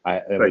 No, I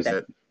it like was,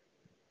 that.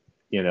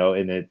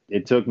 and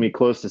it took me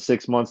close to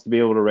 6 months to be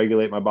able to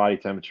regulate my body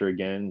temperature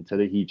again to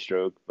the heat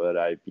stroke. But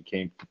I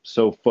became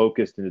so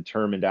focused and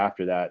determined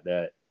after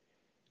that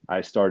I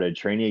started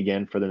training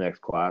again for the next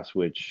class,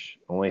 which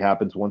only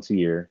happens once a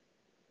year.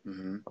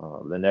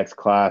 Mm-hmm. The next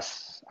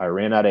class, I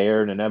ran out of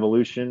air in an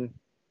evolution,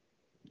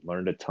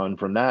 learned a ton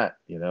from that,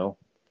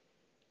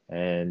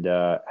 and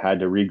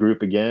had to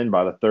regroup again.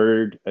 By the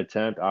third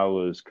attempt, I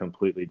was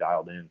completely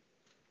dialed in.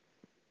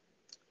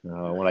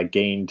 When I Nice.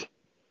 gained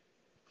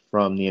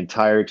from the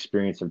entire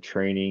experience of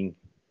training,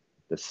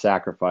 the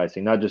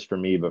sacrificing, not just for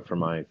me, but for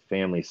my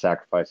family,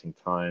 sacrificing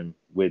time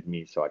with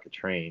me so I could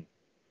train,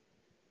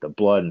 the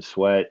blood and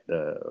sweat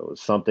was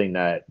something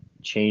that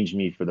changed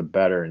me for the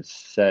better and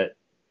set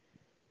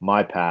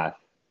my path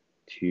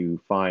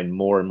to find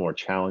more and more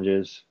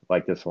challenges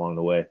like this along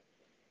the way.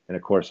 And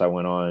of course, I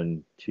went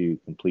on to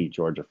complete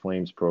Georgia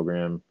Flames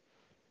program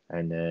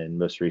and then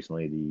most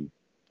recently the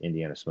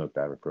Indiana Smoke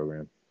Diver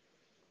program.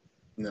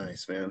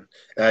 Nice, man.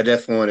 I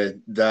definitely want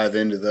to dive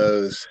into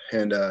those.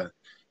 And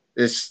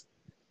it's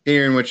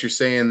hearing what you're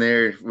saying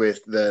there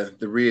with the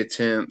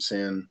reattempts.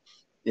 And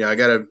I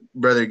got a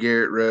brother,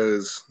 Garrett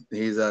Rose.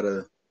 He's out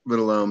of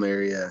Little Elm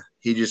area.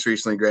 he just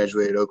recently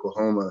graduated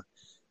Oklahoma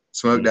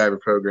smoke diver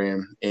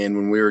program. And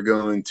when we were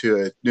going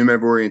to a new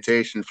member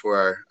orientation for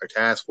our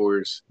task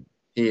force,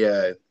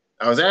 I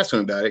was asking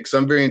him about it because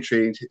I'm very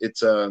intrigued.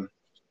 It's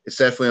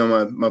definitely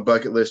on my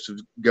bucket list of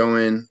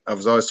going. I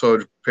was always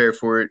told to prepare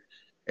for it.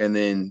 And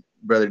then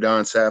Brother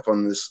Don Sapp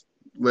on this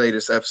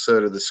latest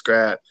episode of The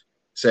Scrap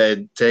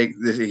said,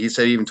 he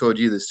said he even told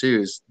you this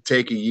too, is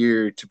take a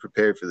year to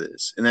prepare for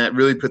this. And that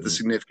really put the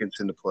significance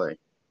into play.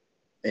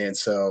 And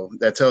so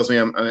that tells me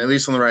I'm at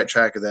least on the right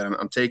track of that. I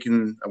want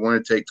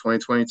to take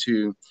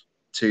 2022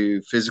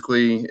 to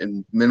physically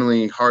and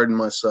mentally harden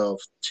myself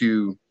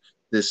to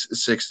this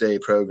 6-day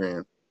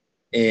program.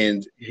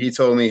 And he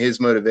told me his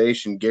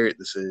motivation, Garrett,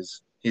 this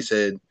is, he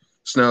said,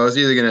 Snow, I was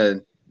either going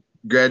to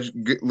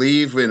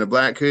leave in a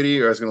black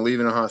hoodie or I was going to leave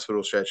in a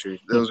hospital stretcher.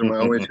 Those are my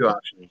only two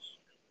options.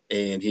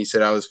 And he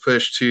said I was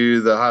pushed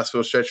to the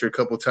hospital stretcher a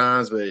couple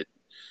times, but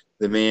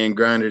the man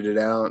grinded it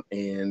out,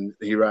 and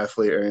he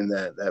rightfully earned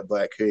that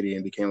black hoodie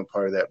and became a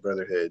part of that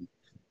brotherhood.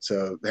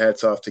 So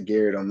hats off to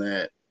Garrett on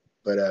that.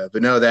 But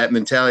no, that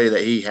mentality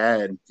that he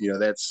had,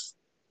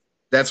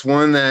 that's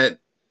one that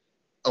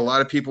a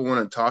lot of people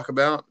want to talk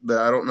about, but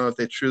I don't know if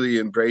they truly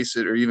embrace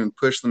it or even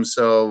push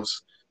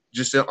themselves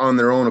just on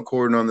their own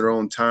accord and on their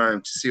own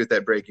time to see what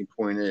that breaking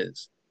point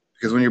is.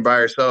 Because when you're by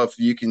yourself,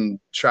 you can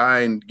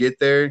try and get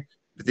there,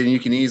 but then you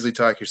can easily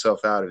talk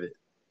yourself out of it.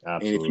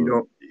 Absolutely.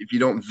 And if you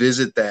don't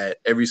visit that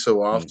every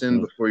so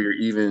often before you're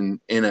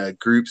even in a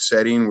group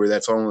setting where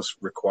that's almost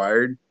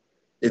required,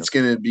 it's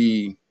going to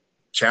be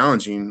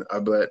challenging, I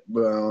bet,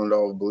 beyond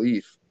all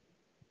belief.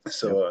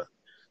 So,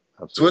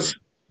 so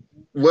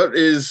what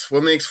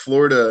makes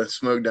Florida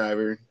smoke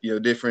diver,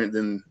 different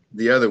than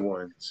the other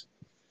ones?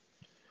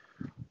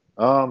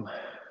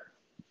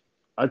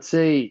 I'd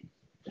say,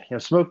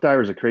 smoke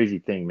diver is a crazy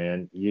thing,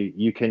 man.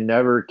 You can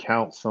never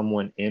count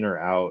someone in or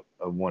out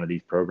of one of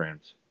these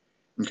programs.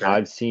 Okay.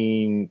 I've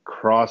seen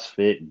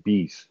CrossFit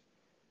beasts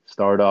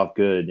start off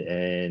good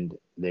and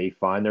they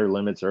find their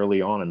limits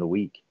early on in the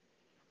week.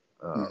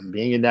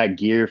 Being in that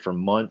gear for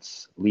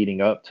months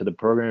leading up to the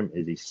program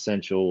is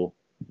essential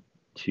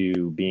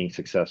to being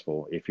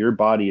successful. If your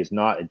body is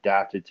not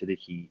adapted to the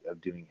heat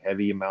of doing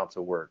heavy amounts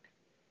of work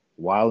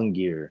while in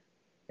gear,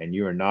 and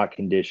you are not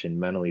conditioned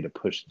mentally to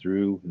push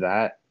through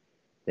that,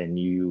 then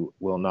you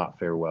will not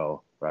fare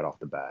well right off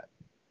the bat.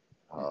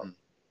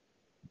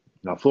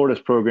 Now,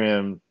 Florida's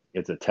program,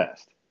 it's a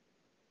test,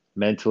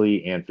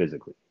 mentally and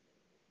physically.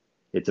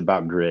 It's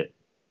about grit.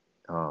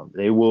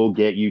 They will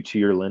get you to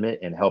your limit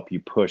and help you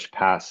push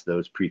past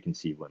those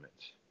preconceived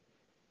limits.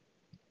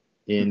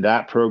 In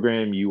that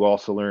program, you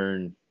also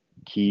learn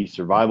key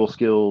survival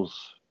skills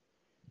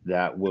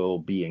that will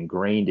be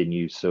ingrained in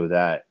you so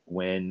that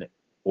when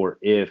or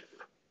if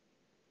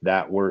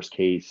that worst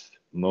case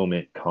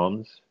moment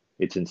comes,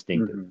 it's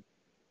instinctive.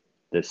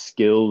 The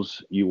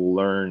skills you will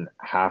learn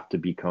have to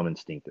become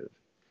instinctive.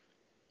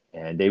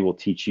 And they will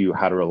teach you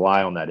how to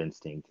rely on that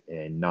instinct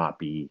and not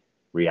be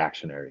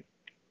reactionary.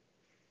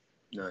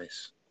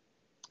 Nice.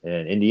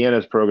 And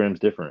Indiana's program is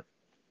different.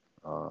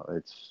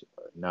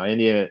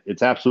 Indiana,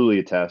 it's absolutely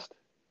a test.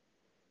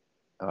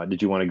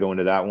 Did you want to go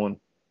into that one?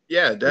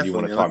 Yeah, definitely. Or do you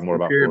want to talk more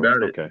about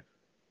Florida?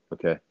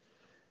 Okay.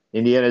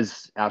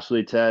 Indiana's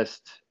absolutely a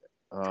test,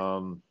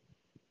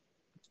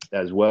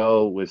 as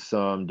well, with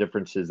some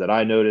differences that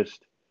I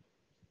noticed.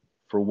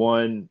 For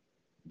one,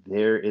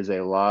 there is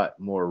a lot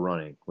more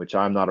running, which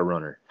I'm not a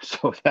runner.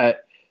 So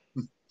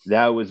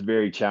that was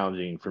very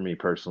challenging for me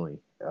personally.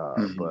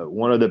 But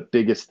one of the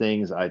biggest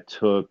things I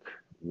took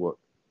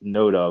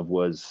note of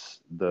was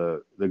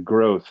the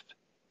growth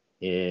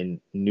in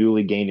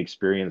newly gained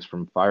experience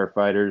from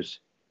firefighters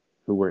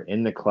who were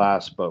in the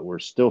class but were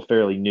still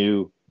fairly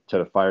new to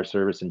the fire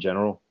service in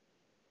general.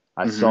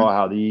 I saw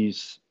how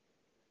these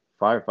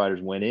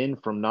firefighters went in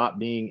from not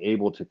being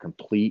able to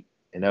complete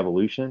an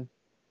evolution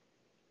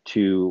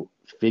to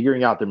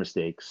figuring out their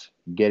mistakes,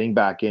 getting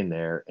back in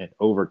there, and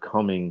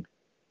overcoming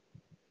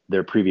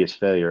their previous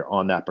failure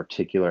on that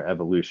particular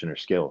evolution or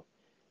skill.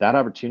 That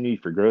opportunity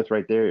for growth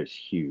right there is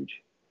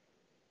huge.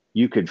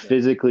 You could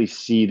physically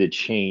see the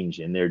change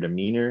in their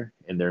demeanor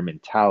and their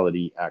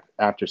mentality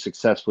after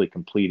successfully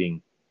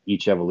completing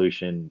each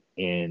evolution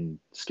and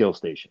skill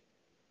station.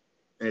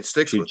 And it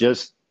sticks with them.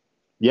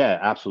 Yeah,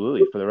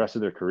 absolutely, for the rest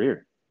of their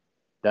career.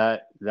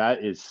 That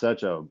is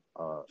such an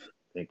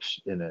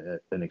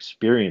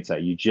experience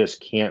that you just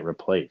can't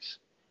replace.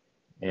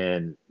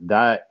 And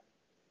that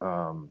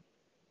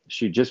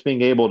just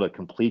being able to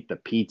complete the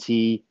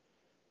PT,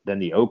 then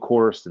the O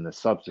course, and the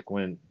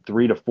subsequent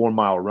 3 to 4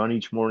 mile run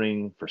each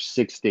morning for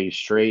 6 days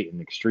straight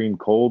in extreme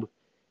cold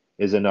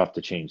is enough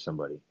to change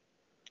somebody,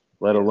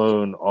 let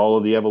alone all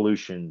of the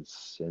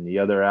evolutions and the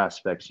other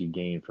aspects you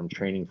gain from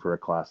training for a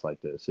class like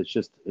this.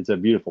 It's a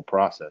beautiful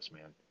process,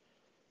 man.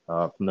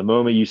 From the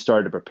moment you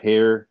start to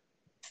prepare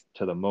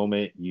to the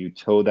moment you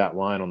toe that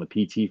line on the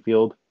PT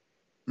field,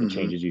 it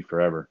changes you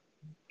forever.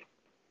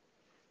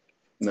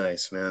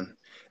 Nice, man.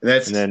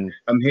 And then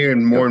I'm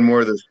hearing more and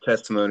more of those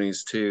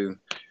testimonies to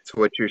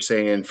what you're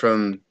saying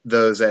from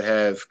those that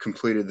have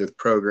completed the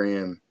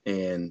program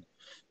and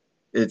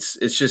it's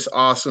just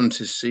awesome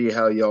to see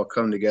how y'all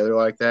come together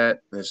like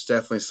that. And it's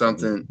definitely Mhm.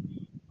 something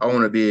I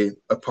want to be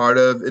a part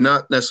of, and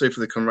not necessarily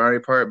for the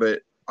camaraderie part,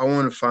 but I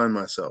want to find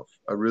myself.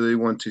 I really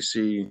want to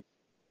see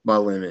my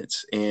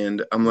limits,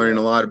 and I'm learning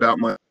Yeah. a lot about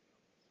my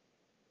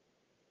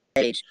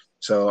age.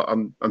 So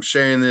I'm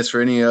sharing this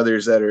for any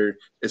others that are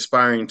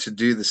aspiring to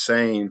do the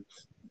same.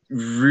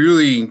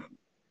 Really,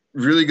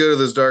 really go to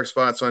those dark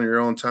spots on your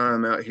own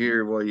time out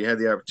here while you have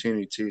the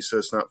opportunity to, so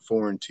it's not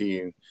foreign to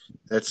you.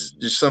 That's Mhm.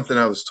 just something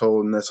I was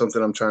told, and that's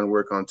something I'm trying to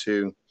work on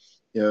too.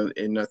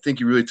 And I think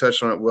you really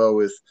touched on it well.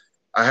 With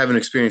I haven't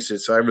experienced it,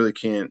 so I really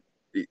can't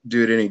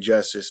do it any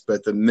justice.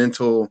 But the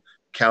mental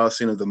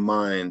callousing of the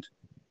mind.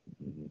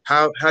 Mhm.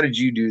 How did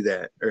you do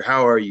that, or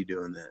how are you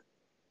doing that?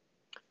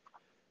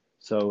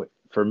 So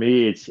for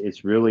me,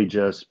 it's really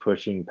just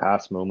pushing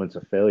past moments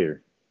of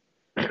failure,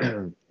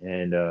 and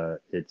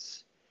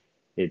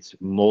it's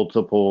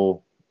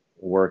multiple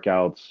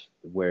workouts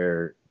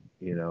where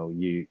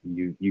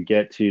you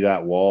get to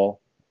that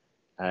wall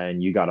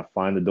and you got to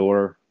find the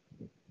door,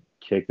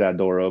 kick that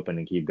door open,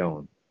 and keep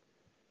going.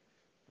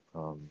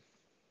 Um,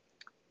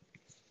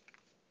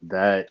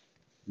 that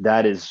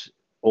that is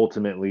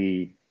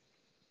ultimately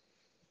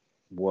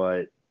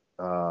what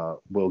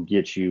will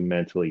get you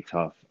mentally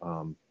tough.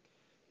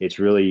 It's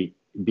really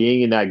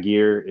being in that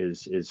gear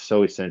is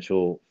so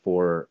essential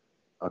for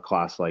a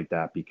class like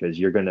that because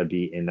you're going to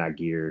be in that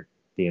gear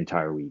the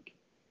entire week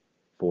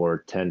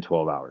for 10,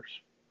 12 hours,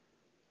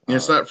 And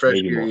it's not fresh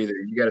maybe gear more. either.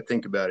 You got to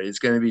think about it. It's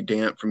going to be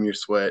damp from your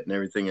sweat and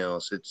everything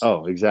else. It's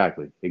Oh,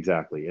 exactly,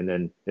 exactly. And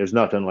then there's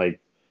nothing like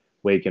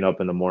waking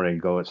up in the morning,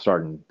 going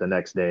starting the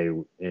next day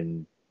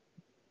in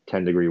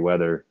 10-degree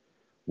weather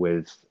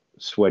with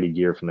sweaty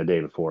gear from the day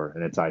before,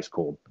 and it's ice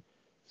cold.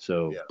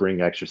 So yeah,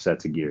 bring extra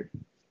sets of gear.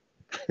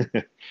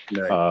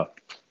 nice. uh,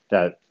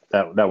 that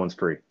one's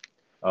free.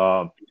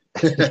 Um,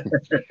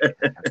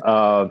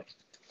 uh,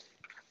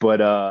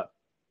 but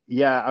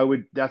yeah, I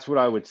would. That's what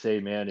I would say,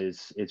 man.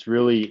 Is it's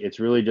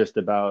really just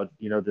about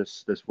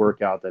this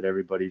workout that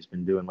everybody's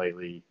been doing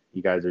lately.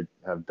 You guys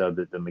have dubbed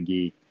it the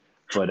Magee,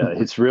 but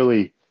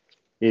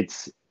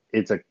it's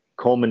it's a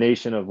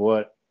culmination of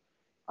what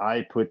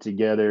I put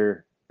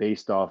together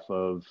based off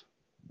of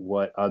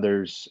what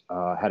others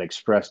had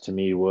expressed to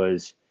me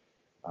was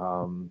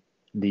um,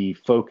 the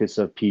focus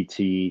of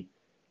PT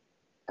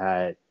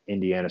at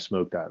Indiana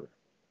Smoke Diver.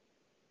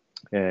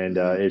 And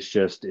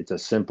Mhm. it's a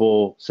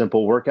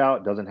simple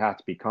workout. It doesn't have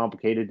to be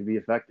complicated to be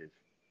effective.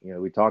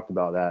 We talked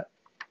about that.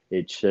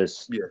 It's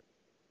just Yeah.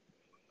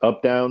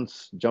 up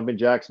downs, jumping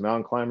jacks,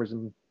 mountain climbers,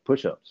 and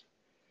push-ups.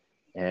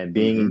 And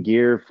being in Hmm.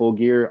 gear, full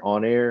gear,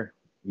 on air,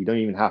 you don't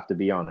even have to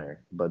be on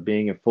air. But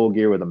being in full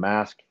gear with a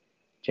mask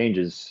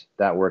changes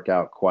that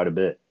workout quite a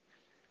bit.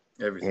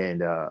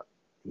 Everything.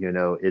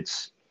 And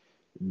it's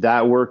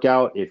that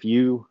workout. If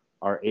you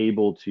are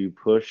able to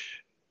push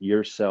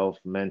yourself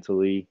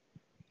mentally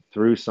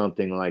through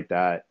something like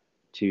that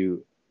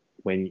to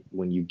when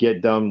you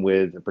get done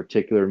with a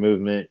particular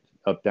movement,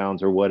 up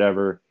downs or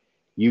whatever,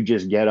 you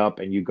just get up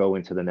and you go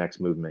into the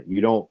next movement.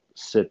 You don't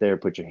sit there,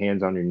 put your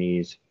hands on your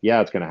knees. Yeah,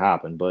 it's going to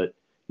happen, but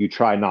you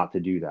try not to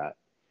do that.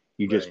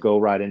 You just Right. go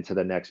right into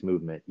the next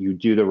movement. You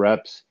do the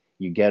reps,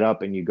 you get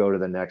up and you go to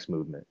the next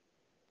movement.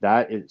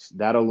 That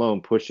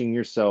alone, pushing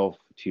yourself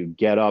to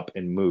get up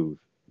and move,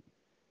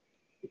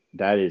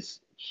 that is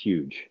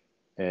huge.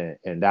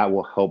 And that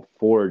will help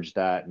forge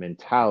that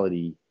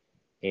mentality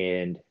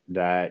and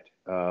that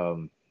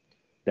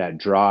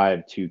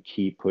drive to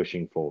keep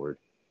pushing forward.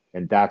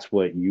 And that's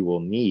what you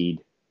will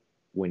need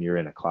when you're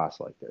in a class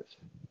like this.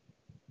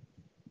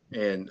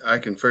 And I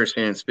can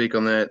firsthand speak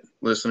on that,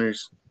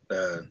 listeners.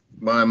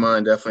 My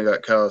mind definitely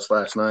got calloused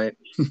last night.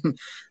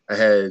 I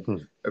had Hmm.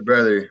 a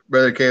brother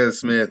Caleb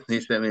Smith. He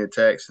sent me a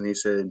text and he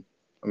said,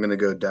 "I'm gonna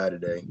go die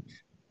today."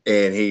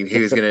 And he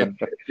was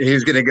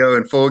gonna go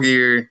in full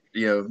gear,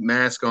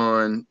 mask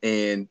on,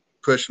 and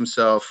push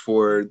himself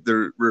for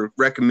the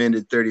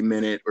recommended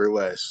 30-minute or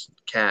less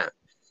cap.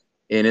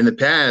 And in the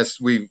past,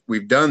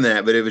 we've done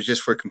that, but it was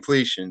just for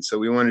completion. So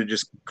we wanted to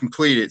just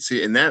complete it.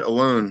 See, and that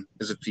alone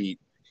is a feat.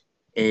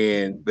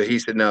 But he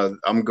said, "No,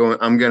 I'm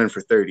gunning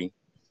for 30."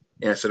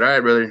 And I said, "All right,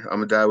 brother, I'm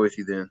gonna die with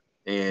you then,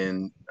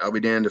 and I'll be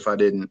damned if I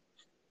didn't."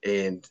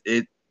 And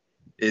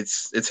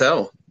it's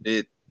hell.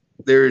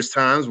 There's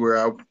times where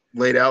I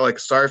laid out like a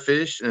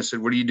starfish, and I said,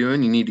 "What are you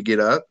doing? You need to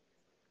get up."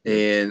 Yeah.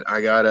 And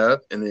I got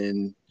up, and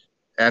then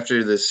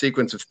after the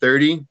sequence of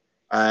 30,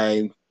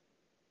 I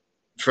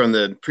from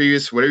the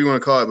previous whatever you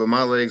want to call it, but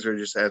my legs are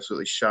just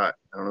absolutely shot.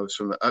 I don't know if it's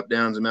from the up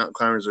downs and mountain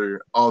climbers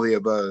or all the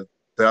above,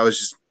 but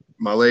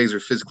my legs are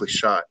physically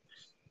shot.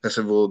 I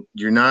said, "Well,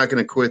 you're not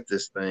going to quit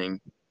this thing,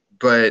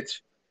 but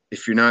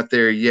if you're not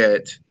there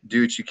yet,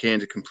 do what you can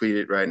to complete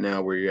it right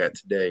now where you're at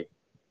today."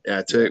 And I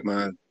Yeah. took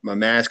my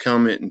mask,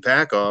 helmet, and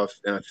pack off,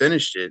 and I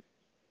finished it.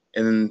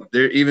 And then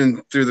there,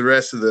 even through the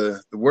rest of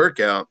the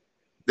workout,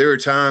 there were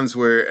times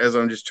where, as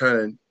I'm just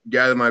trying to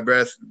gather my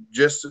breath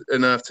just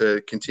enough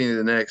to continue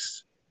the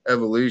next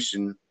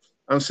evolution,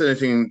 I'm sitting there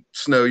thinking,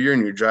 Snow, you're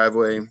in your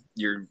driveway,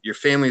 your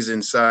family's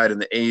inside in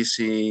the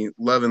AC,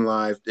 loving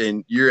life,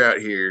 and you're out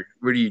here.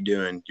 What are you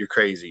doing? You're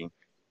crazy.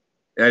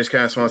 And I just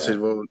kind of smiled and Yeah.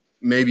 said, well,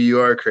 maybe you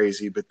are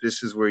crazy, but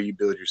this is where you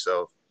build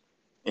yourself.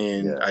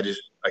 And Yeah.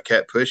 I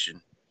kept pushing.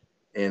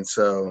 And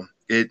so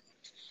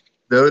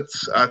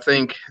that's, I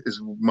think, is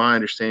my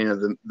understanding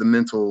of the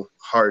mental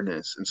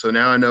hardness. And so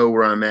now I know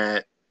where I'm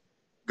at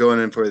going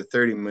in for the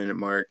 30-minute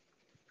mark.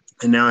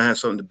 And now I have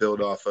something to build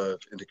off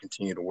of and to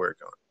continue to work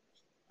on.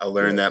 I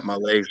learned Yes. that my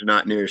legs are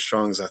not near as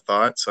strong as I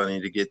thought. So I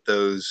need to get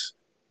those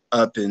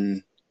up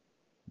and,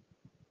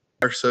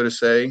 so to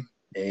say.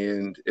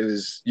 And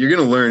you're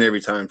going to learn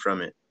every time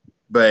from it.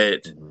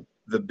 But Hmm.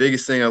 the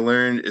biggest thing I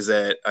learned is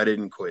that I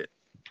didn't quit.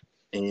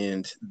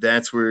 And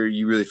that's where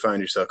you really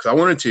find yourself. Because I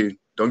wanted to,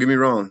 don't get me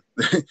wrong.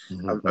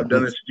 I've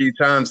done this a few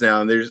times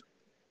now, and there's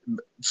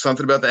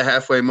something about that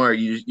halfway mark.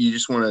 You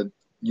just want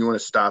to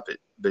stop it,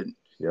 but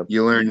Yep.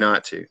 you learn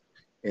not to,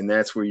 and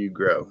that's where you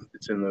grow.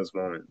 It's in those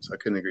moments. I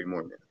couldn't agree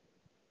more, man.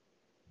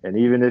 And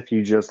even if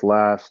you just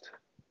last,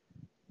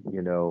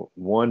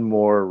 one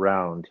more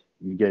round,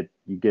 you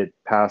get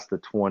past the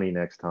 20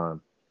 next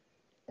time,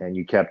 and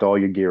you kept all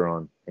your gear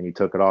on, and you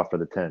took it off for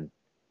the 10.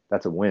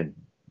 That's a win.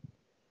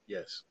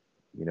 Yes.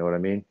 You know what I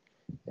mean?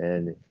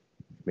 And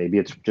maybe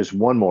it's just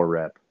one more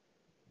rep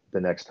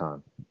the next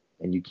time,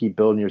 and you keep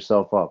building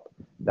yourself up.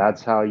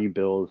 That's how you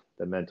build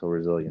the mental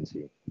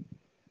resiliency.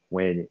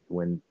 When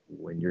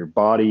your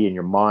body and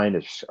your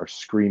mind are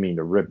screaming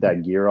to rip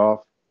that gear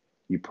off,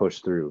 you push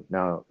through.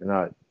 Now,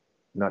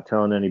 not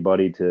telling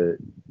anybody to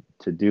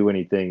do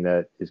anything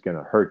that is going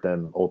to hurt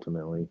them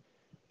ultimately,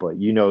 but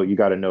you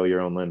got to know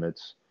your own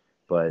limits.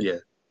 But Yeah.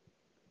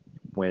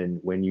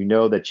 when you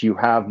know that you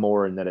have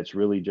more and that it's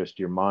really just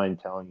your mind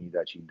telling you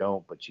that you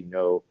don't, but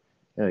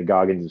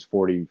Goggins is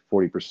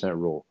 40%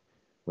 rule.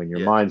 When your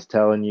Yes. mind's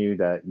telling you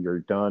that you're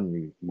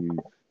done,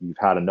 you've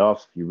had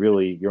enough,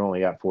 you're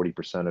only at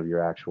 40% of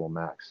your actual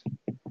max.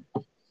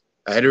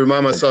 I had to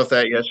remind So, myself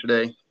that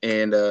yesterday,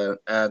 and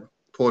I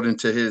pulled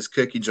into his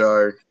cookie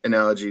jar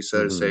analogy,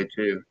 so to mm-hmm, say,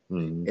 too.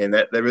 mm-hmm, And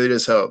that really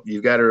does help.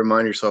 You've got to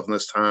remind yourself in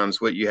those times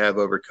what you have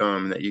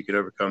overcome, and that you can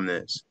overcome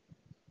this.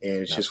 And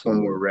it's just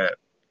one more absolutely.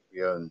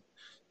 rep. And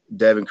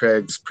Devin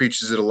Craig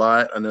preaches it a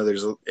lot. I know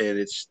and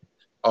it's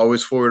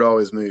always forward,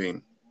 always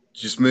moving.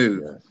 Just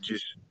move. Yes.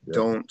 Just Yep.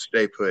 don't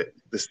stay put.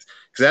 This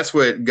because that's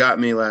what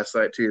got me last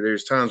night too.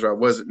 There's times where I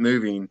wasn't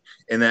moving,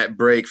 and that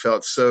break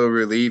felt so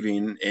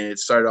relieving, and it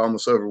started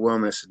almost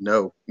overwhelming. I said,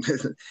 "No,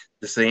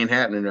 this ain't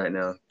happening right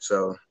now."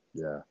 So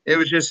Yeah. it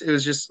was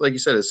just like you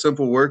said, a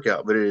simple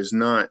workout, but it is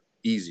not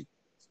easy,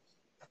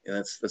 and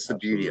that's the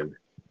beauty of it. Absolutely.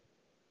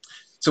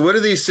 So, what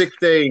are these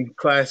 6-day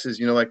classes?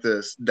 Like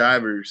the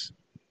divers.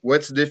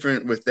 What's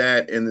different with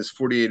that in this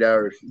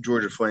 48-hour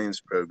Georgia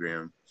Flames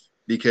program?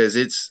 Because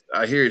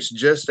I hear it's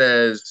just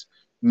as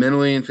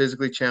mentally and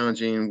physically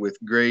challenging with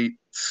great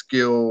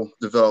skill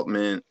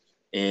development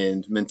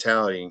and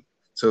mentality.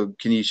 So,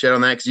 can you shed on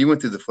that? Because you went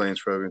through the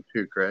Flames program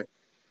too, correct?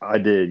 I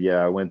did.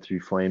 Yeah, I went through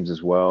Flames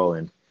as well,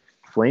 and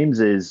Flames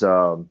is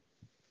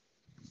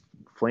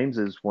Flames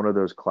is one of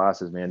those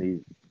classes,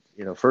 man.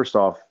 First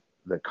off,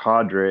 the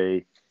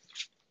cadre,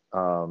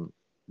 um,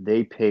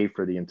 they pay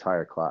for the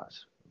entire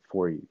class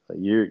for you. Like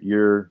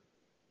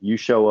you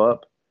show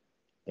up,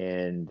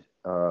 and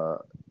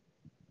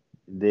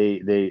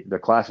the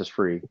class is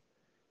free,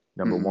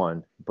 number Mm-hmm.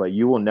 one, but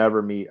you will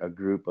never meet a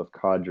group of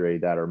cadre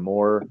that are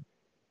more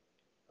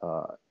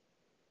uh,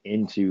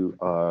 into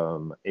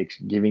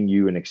giving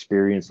you an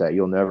experience that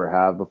you'll never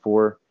have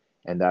before,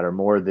 and that are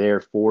more there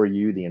for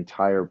you the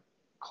entire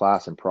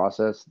class and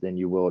process than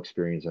you will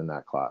experience in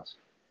that class.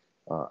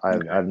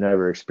 Okay. I've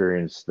never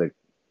experienced the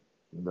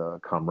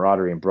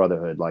camaraderie and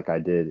brotherhood like I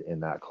did in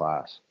that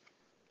class,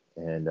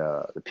 and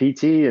the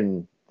PT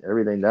and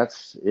everything.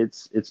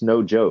 It's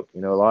no joke. A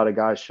lot of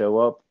guys show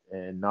up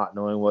and not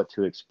knowing what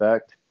to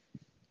expect,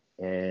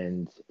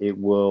 and it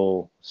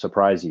will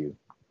surprise you.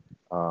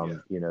 Yeah.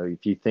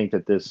 If you think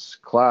that this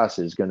class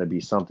is going to be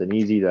something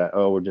easy, that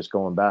we're just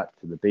going back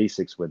to the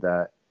basics with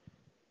that,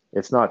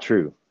 it's not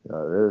true.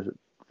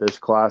 This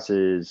class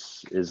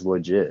is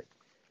legit.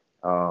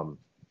 Um,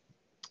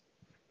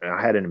 and I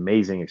had an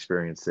amazing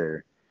experience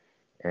there,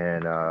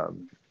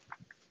 and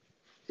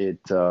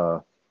it, uh,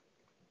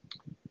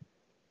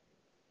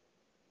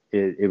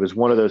 it was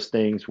one of those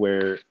things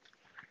where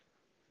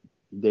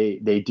they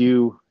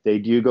do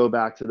go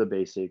back to the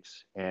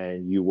basics,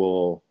 and you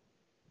will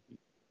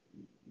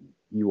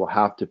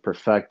have to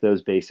perfect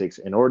those basics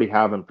and already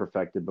have them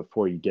perfected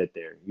before you get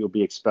there. You'll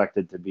be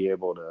expected to be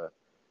able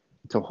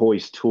to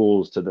hoist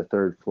tools to the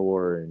third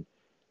floor, and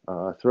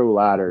throw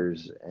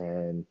ladders,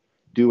 and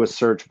do a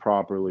search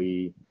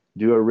properly,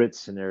 do a RIT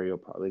scenario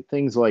properly,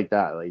 things like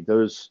that. Like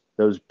those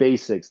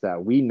basics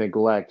that we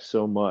neglect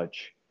so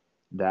much,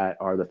 that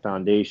are the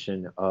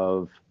foundation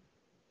of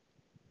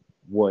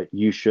what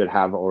you should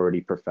have already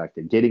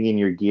perfected. Getting in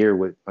your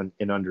gear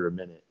in under a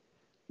minute.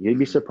 You'd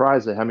be Mm-hmm.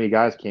 surprised at how many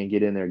guys can't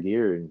get in their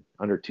gear in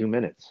under 2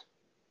 minutes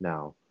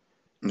now.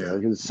 Yeah.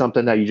 Because it's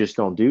something that you just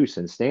don't do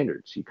since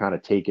standards. You kind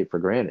of take it for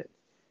granted.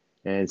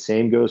 And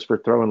same goes for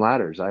throwing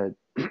ladders.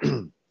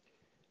 You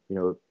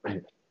know,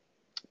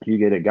 you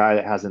get a guy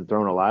that hasn't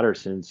thrown a ladder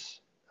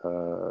since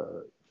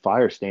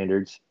fire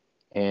standards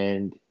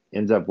and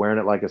ends up wearing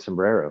it like a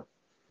sombrero.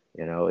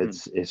 You know,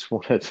 it's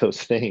one of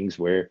those things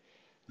where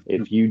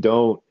if you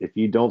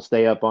don't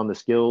stay up on the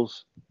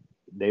skills,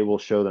 they will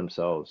show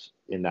themselves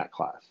in that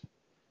class.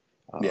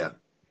 Yeah.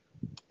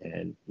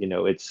 And you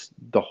know, it's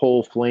the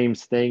whole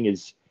flames thing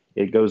is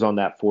it goes on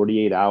that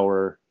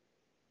 48-hour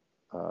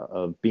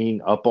of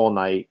being up all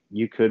night.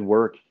 You could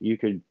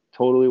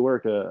totally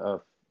work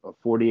a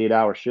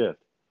 48-hour shift.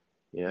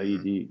 You know,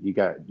 you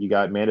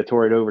got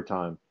mandatory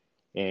overtime,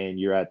 and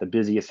you're at the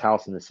busiest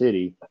house in the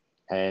city,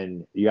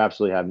 and you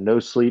absolutely have no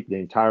sleep the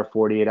entire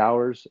 48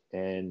 hours,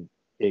 and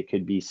it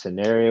could be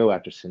scenario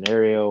after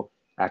scenario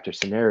after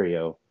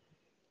scenario.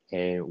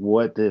 And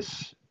what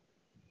this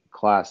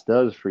class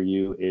does for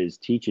you is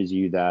teaches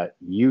you that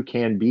you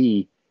can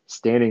be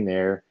standing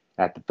there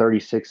at the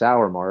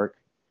 36-hour mark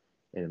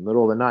in the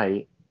middle of the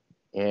night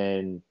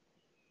and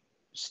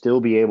still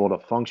be able to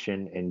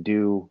function and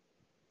do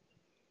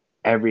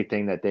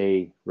everything that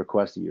they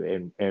request of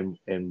you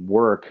and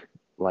work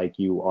like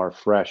you are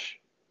fresh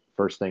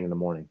first thing in the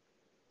morning.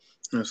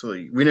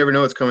 Absolutely. We never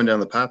know what's coming down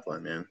the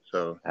pipeline, man.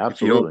 So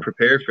if you don't Absolutely.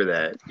 prepare for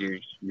that,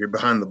 you're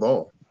behind the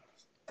ball.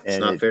 It's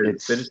And not fair to the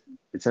citizens.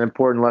 it's an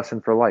important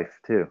lesson for life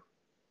too,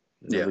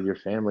 you know, Yeah. with your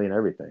family and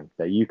everything,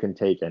 that you can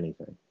take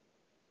anything.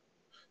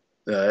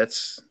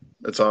 That's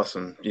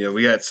awesome. You know,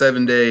 we got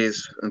 7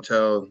 days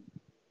until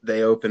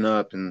they open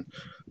up, and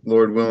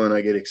Lord willing,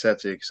 I get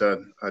accepted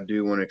because I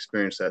do want to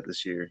experience that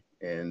this year.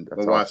 And my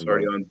That's wife's awesome,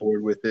 already brother. on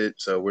board with it,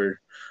 so we're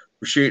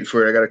shooting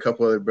for it. I got a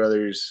couple other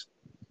brothers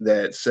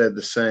that said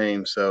the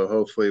same, so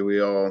hopefully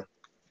we all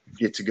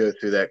get to go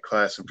through that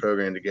class and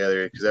program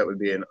together because that would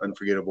be an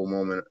unforgettable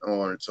moment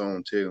all on its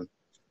own too.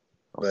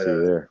 I'll But see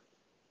you there.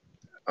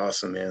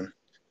 awesome, man.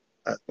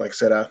 Like I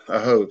said, I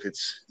hope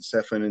it's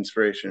definitely an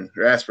inspiration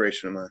or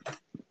aspiration of mine.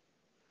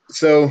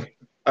 So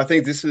I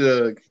think this is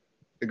a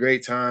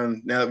great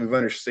time now that we've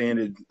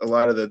understood a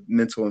lot of the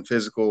mental and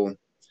physical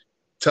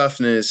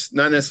toughness,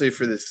 not necessarily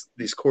for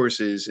these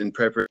courses in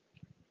preparation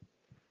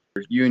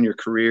for you and your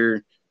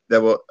career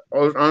that will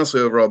honestly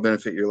overall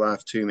benefit your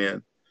life too,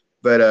 man.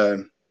 But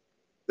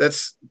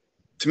that's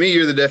to me,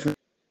 you're the definition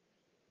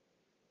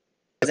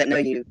that know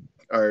you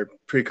are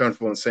pretty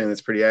comfortable in saying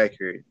that's pretty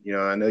accurate. You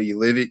know, I know you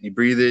live it, you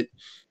breathe it,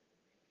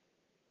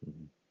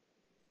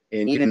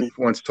 and even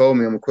once told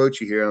me, I'm gonna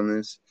quote you here on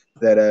this,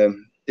 that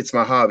it's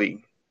my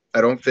hobby. I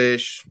don't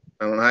fish,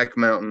 I don't hike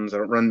mountains, I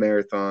don't run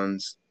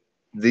marathons.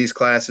 These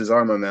classes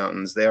are my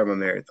mountains, they are my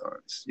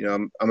marathons. You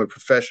know, I'm a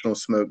professional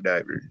smoke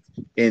diver.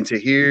 And to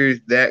hear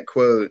that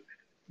quote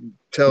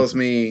tells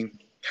me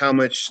how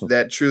much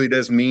that truly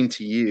does mean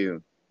to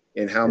you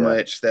and how Yeah.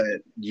 much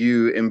that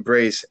you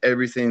embrace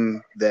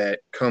everything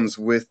that comes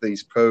with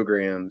these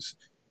programs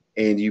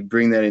and you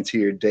bring that into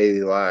your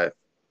daily life.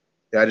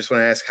 I just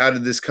want to ask, how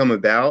did this come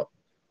about?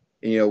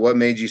 And, you know, what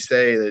made you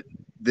say that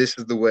this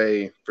is the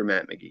way for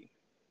Matt Magee?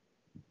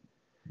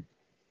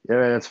 Yeah,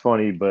 man, that's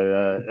funny,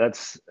 but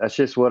that's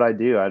just what I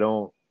do. I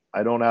don't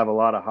have a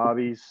lot of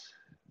hobbies.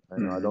 I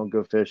know I don't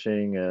go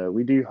fishing.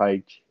 We do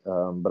hike,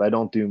 but I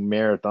don't do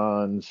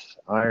marathons,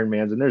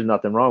 Ironmans, and there's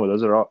nothing wrong with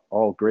those. Are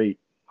all great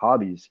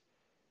hobbies.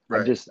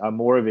 Right. I'm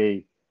more of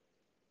a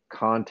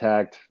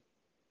contact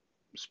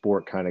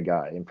sport kind of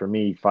guy, and for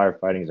me,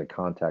 firefighting is a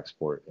contact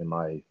sport in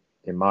my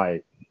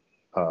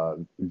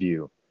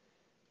view.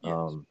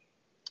 Yes.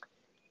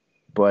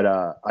 But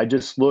I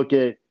just look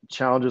at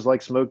challenges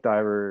like Smoke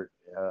Diver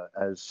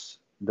as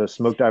the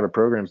Smoke Diver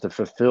programs to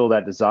fulfill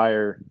that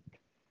desire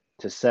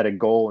to set a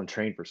goal and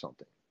train for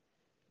something.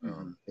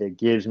 It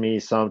gives me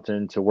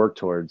something to work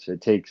towards.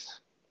 It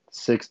takes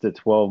 6 to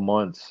 12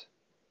 months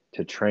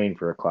to train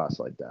for a class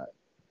like that.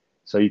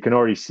 So you can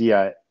already see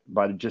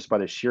by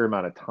the sheer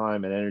amount of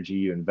time and energy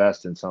you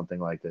invest in something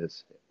like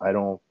this, I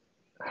don't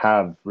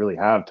really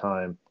have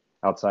time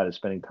outside of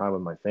spending time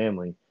with my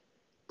family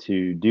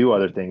to do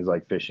other things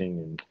like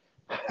fishing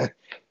and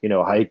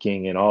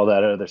hiking and all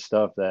that other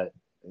stuff that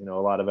a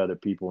lot of other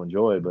people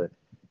enjoy. But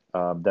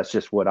that's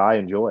just what I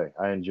enjoy.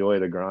 I enjoy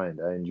the grind.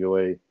 I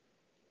enjoy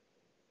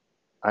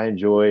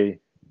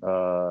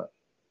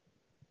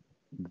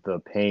the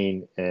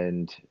pain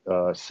and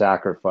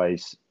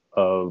sacrifice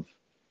of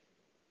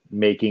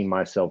making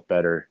myself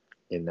better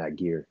in that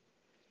gear.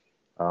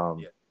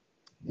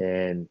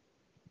 And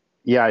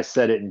yeah, I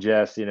said it in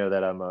jest,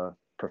 that I'm a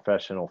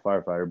professional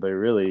firefighter, but it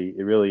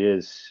really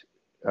is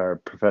a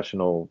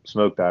professional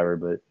smoke diver,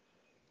 but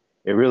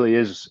it really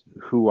is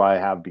who I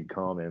have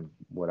become and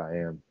what I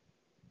am.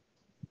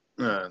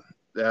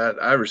 That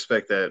I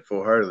respect that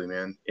full heartedly,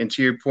 man. And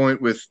to your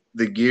point with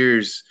the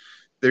gears,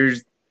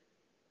 I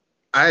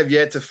have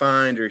yet to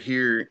find or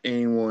hear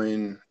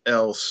anyone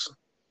else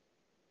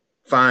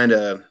find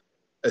a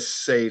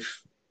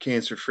safe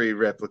cancer-free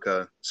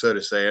replica, so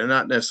to say. I'm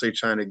not necessarily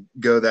trying to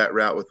go that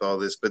route with all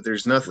this, but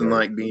there's nothing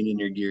Right. like being in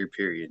your gear,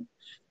 period.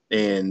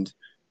 And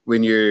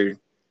when your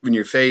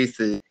faith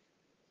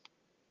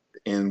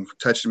and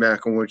touching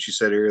back on what you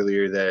said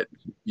earlier, that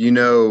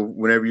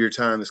whenever your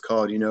time is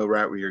called,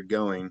 right where you're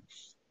going.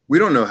 We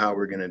don't know how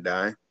we're gonna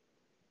die.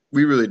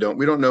 We really don't.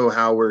 We don't know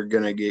how we're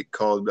gonna get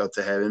called up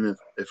to heaven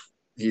if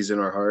He's in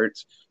our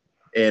hearts.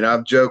 And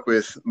I've joked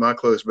with my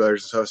close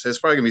brothers and stuff. I said it's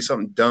probably gonna be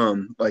something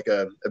dumb, like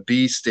a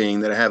bee sting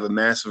that I have a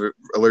massive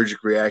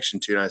allergic reaction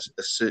to, and I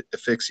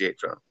asphyxiate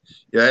from.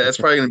 Yeah, that's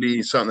probably gonna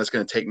be something that's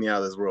gonna take me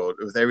out of this world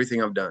with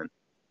everything I've done.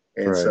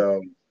 And Right.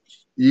 so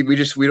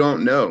we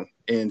don't know.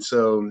 And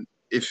so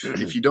if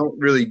you don't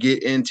really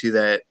get into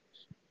that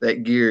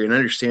gear and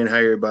understand how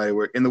your body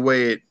works and the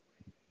way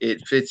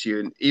it fits you,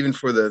 and even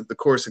for the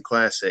course and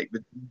class sake,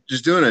 but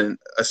just doing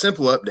a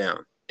simple up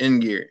down in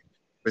gear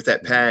with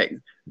that pack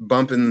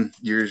bumping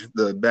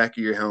the back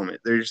of your helmet,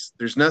 there's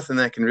nothing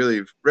that can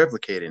really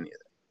replicate any of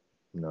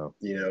No.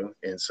 that.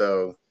 And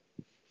so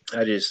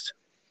I just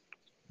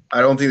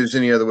I don't think there's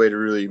any other way to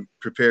really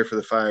prepare for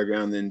the fire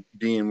ground than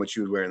being what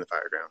you would wear in the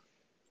fire ground.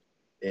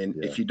 And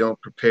Yeah. if you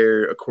don't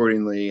prepare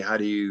accordingly, how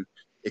do you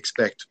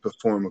expect to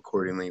perform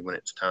accordingly when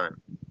it's time?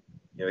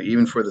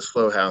 Even for the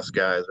slow house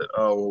guys that,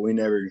 oh, well, we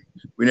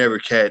never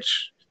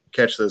catch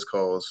those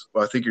calls.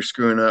 Well, I think you're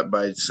screwing up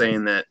by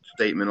saying that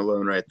statement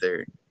alone right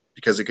there,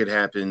 because it could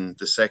happen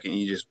the second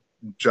you just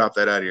drop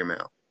that out of your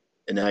mouth,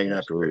 and now you're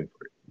not prepared Absolutely.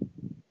 for it.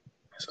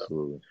 So,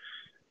 Absolutely.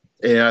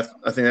 yeah,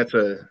 I think that's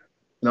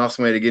an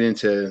awesome way to get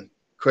into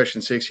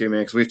question 6 here,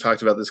 man, because we've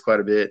talked about this quite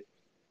a bit,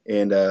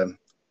 and the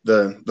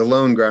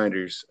lone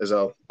grinders, as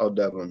I'll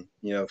dub them.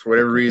 For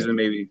whatever reason,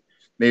 maybe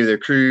their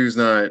crew's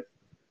not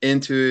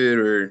into it,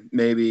 or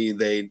maybe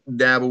they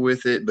dabble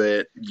with it,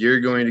 but you're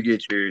going to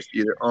get yours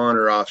either on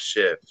or off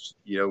shifts.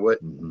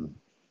 Mm-hmm.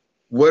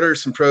 What are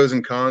some pros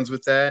and cons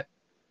with that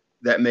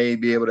may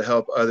be able to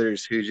help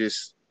others who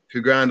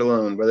grind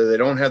alone, whether they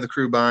don't have the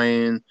crew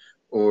buy-in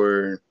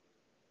or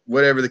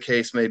whatever the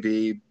case may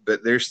be,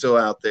 but they're still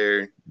out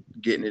there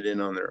getting it in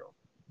on their own.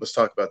 Let's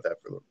talk about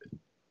that for a little bit.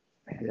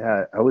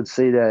 Yeah, I would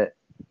say that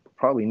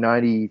probably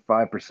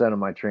 95% of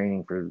my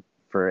training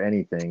for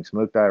anything,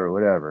 smoke dive or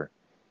whatever,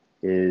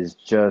 is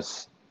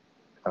just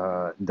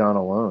done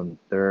alone.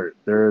 There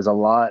is a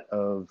lot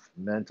of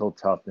mental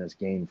toughness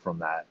gained from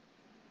that.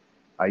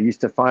 I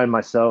used to find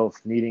myself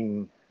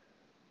needing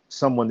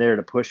someone there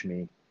to push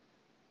me,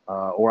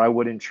 or I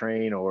wouldn't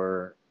train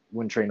hard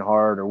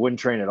or wouldn't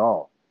train at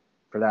all,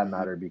 for that Mm-hmm.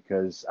 matter,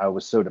 because I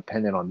was so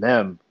dependent on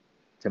them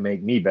to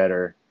make me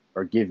better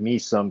or give me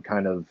some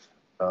kind of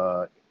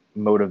uh,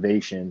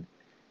 motivation.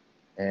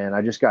 And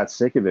I just got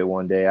sick of it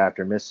one day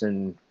after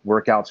missing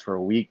workouts for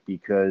a week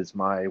because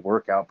my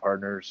workout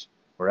partners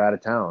were out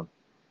of town.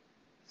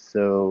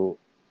 So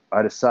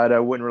I decided I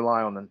wouldn't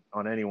rely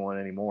on anyone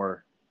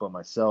anymore but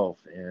myself,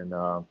 and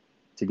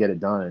to get it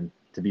done and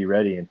to be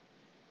ready. And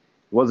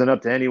it wasn't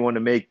up to anyone to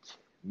make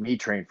me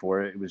train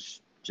for it. It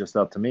was just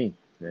up to me.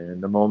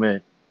 And the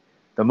moment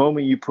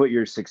you put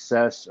your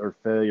success or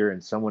failure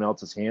in someone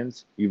else's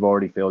hands, you've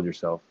already failed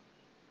yourself.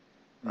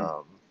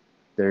 Um,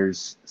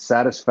 there's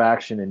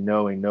satisfaction in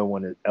knowing no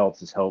one else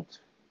has helped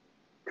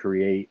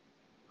create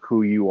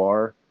who you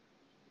are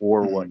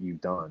or Mm-hmm. what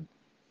you've done.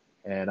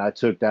 And I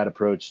took that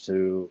approach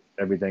to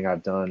everything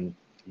I've done,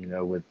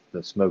 with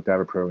the smoke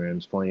diver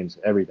programs, flames,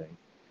 everything.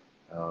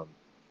 Um,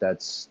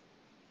 that's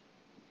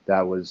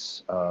that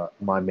was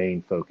my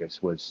main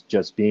focus, was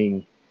just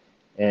being,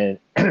 and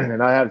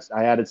and I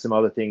added some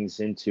other things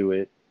into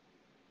it,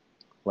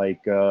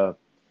 like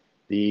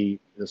the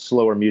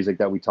slower music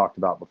that we talked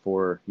about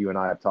before. You and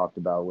I have talked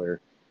about,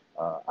 where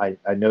I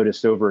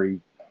noticed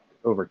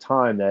over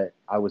time that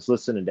I was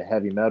listening to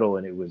heavy metal,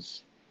 and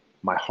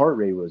my heart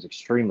rate was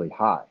extremely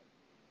high.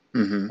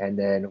 Mm-hmm. And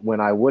then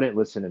when I wouldn't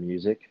listen to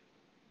music,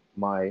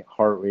 my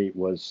heart rate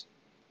was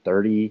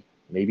 30,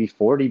 maybe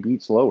 40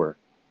 beats lower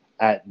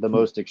at the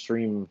most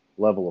extreme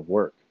level of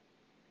work.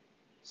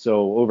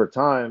 So over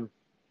time,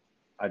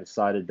 I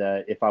decided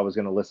that if I was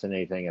going to listen to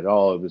anything at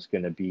all, it was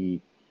going to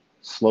be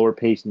slower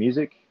paced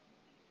music,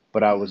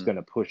 but I was Mm-hmm. going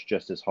to push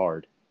just as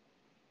hard.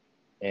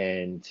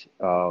 And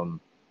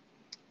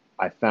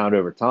I found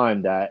over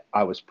time that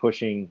I was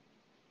pushing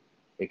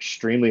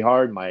extremely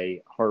hard.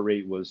 My heart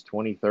rate was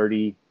 20,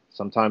 30,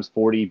 sometimes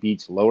 40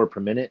 beats lower per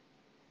minute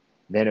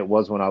than it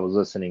was when I was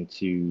listening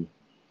to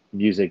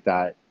music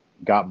that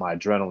got my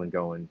adrenaline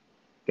going,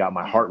 got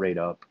my heart rate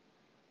up.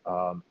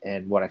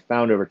 And what I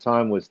found over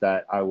time was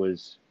that I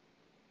was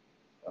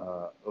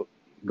uh,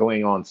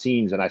 going on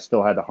scenes and I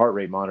still had the heart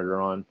rate monitor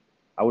on.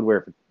 I would wear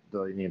it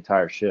for the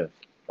entire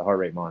shift, the heart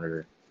rate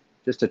monitor,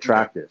 just to Okay.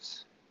 track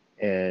this.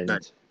 And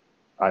Nice.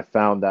 I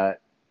found that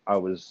I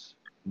was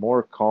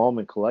more calm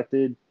and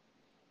collected,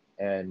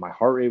 and my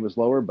heart rate was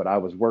lower, but I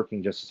was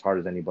working just as hard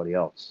as anybody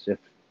else. If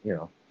you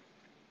know,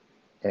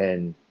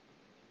 and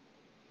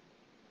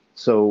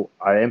so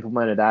I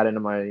implemented that into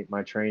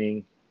my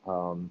training.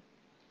 Um,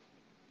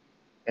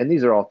 and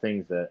these are all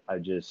things that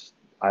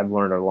I've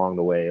learned along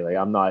the way. Like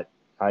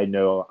I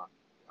know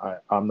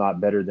I'm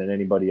not better than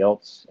anybody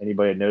else.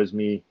 Anybody that knows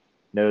me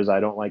knows I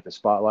don't like the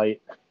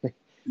spotlight.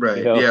 you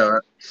Right. know. Yeah.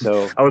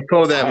 So I was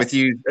told that I with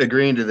you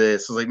agreeing to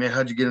this. I was like, man,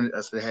 how'd you get him?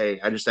 I said, hey,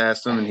 I just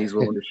asked him and he's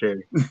willing to share.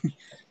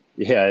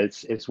 yeah,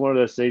 it's one of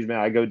those things, man.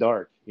 I go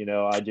dark.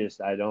 I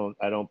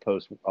don't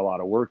post a lot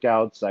of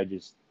workouts. I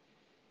just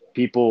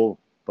people,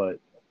 but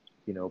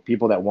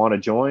people that want to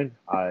join,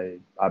 I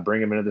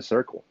bring them into the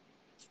circle.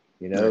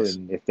 Nice.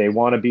 And if they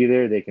want to be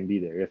there, they can be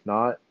there. If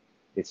not,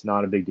 it's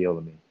not a big deal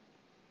to me.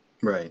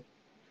 Right.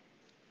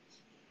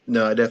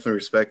 No, I definitely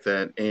respect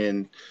that.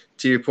 And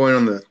to your point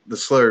on the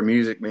slower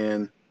music,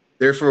 man,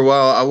 there for a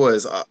while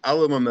I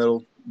love my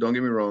metal, don't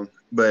get me wrong,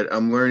 but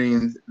I'm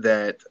learning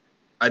that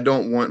I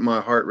don't want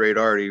my heart rate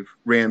already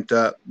ramped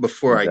up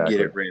before I get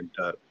Exactly. it ramped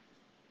up.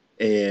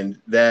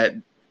 And that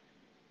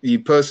you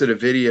posted a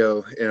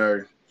video in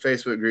our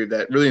Facebook group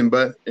that really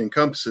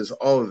encompasses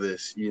all of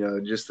this,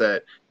 just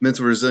that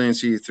mental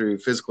resiliency through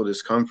physical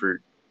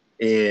discomfort.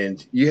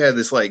 And you had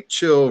this like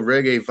chill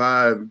reggae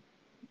vibe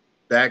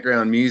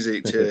background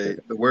music to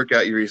the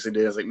workout you recently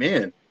did. I was like,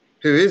 man,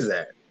 who is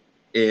that?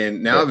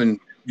 And now Yeah. I've been,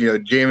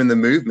 jamming the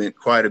movement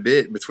quite a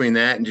bit between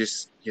that and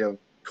just,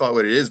 call it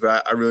what it is.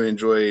 But I really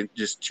enjoy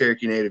just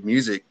Cherokee Native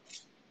music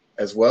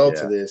as well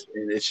to Yeah. this.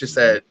 And it's just Hmm.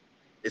 that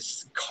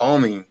it's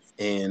calming.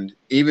 And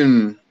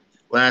even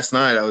last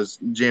night, I was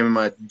jamming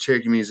my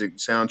Cherokee music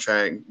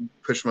soundtrack,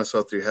 pushing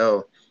myself through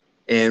hell.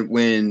 And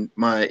when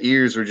my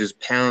ears were just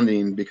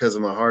pounding because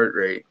of my heart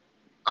rate,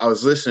 I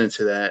was listening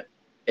to that,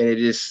 and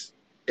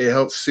it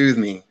helped soothe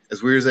me.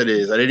 As weird as that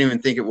is, I didn't even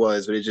think it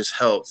was, but it just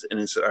helped. And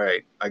it's all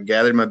right. I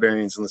gathered my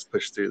bearings and let's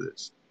push through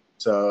this.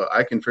 So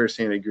I can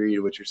firsthand agree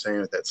to what you're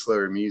saying with that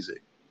slower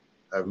music.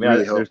 I mean,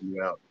 Really helping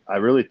you out. I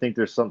really think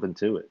there's something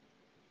to it,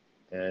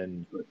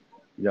 and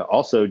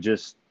also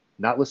just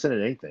not listening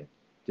to anything,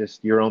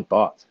 just your own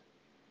thoughts.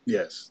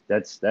 Yes,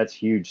 That's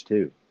huge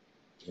too.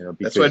 that's what I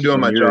Because do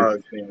on when my you're,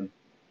 jogs, man.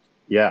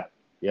 yeah,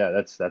 yeah,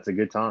 that's a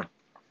good time.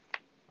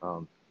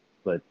 Um,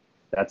 but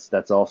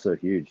that's also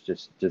huge.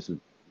 Just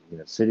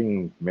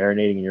sitting,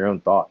 marinating in your own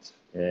thoughts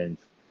and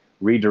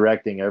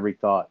redirecting every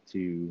thought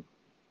to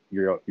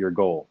your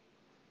goal.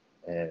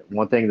 And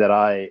one thing that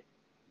I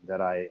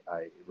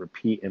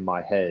repeat in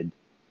my head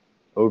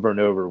over and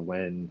over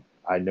when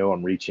I know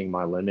I'm reaching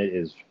my limit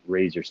is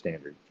raise your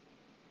standard.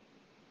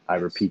 I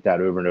Yes, repeat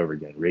that over and over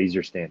again. Raise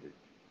your standard.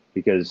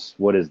 Because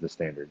what is the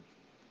standard?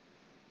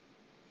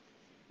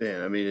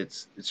 man. I mean,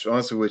 it's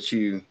honestly what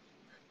you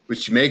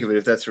make of it.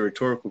 If that's a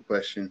rhetorical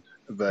question,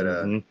 but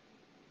Mm-hmm.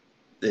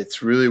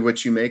 it's really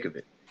what you make of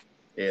it.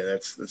 Yeah,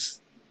 that's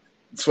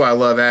why I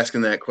love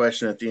asking that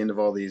question at the end of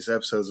all these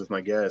episodes with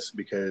my guests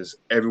because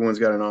everyone's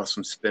got an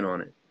awesome spin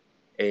on it.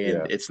 And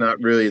Yeah. it's not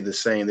really the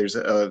same. There's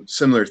a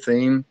similar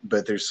theme,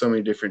 but there's so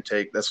many different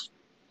take.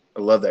 I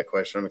love that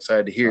question. I'm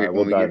excited to All hear right, it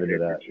we'll when we get dive into there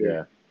for that. sure.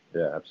 Yeah.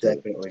 Yeah,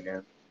 absolutely. Definitely,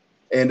 man.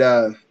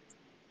 And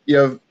you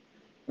know,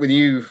 when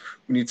you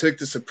took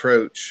this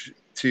approach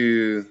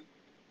to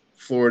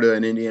Florida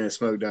and Indiana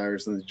Smoke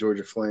Divers and the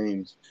Georgia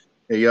Flames,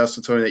 you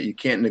also told me that you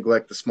can't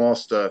neglect the small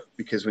stuff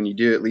because when you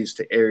do, it leads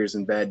to errors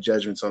and bad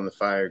judgments on the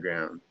fire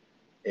ground.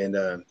 And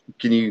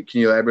can you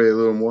elaborate a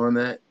little more on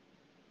that?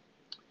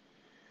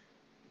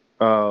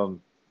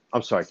 Um,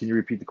 I'm sorry. Can you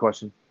repeat the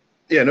question?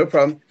 Yeah, no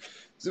problem.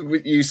 So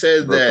you You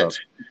said broke that up.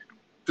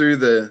 through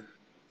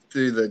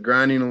the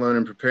grinding alone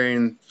and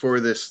preparing for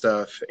this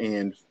stuff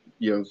and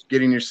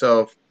getting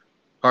yourself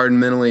hardened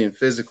mentally and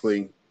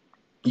physically,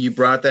 you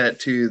brought that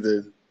to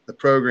the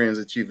programs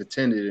that you've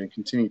attended and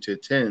continue to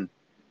attend.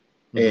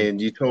 Hmm.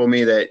 And you told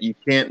me that you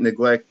can't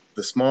neglect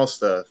the small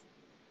stuff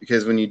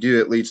because when you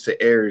do, it leads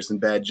to errors and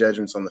bad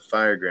judgments on the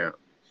fire ground.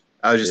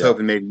 I was just Yeah.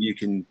 hoping maybe you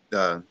can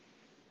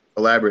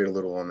elaborate a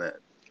little on that.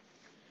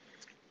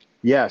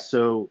 Yeah.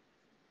 So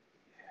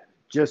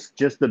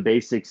just the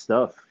basic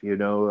stuff,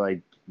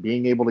 like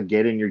being able to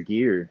get in your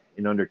gear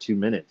in under 2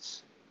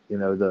 minutes.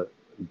 The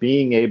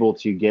being able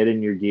to get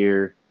in your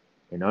gear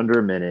in under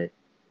a minute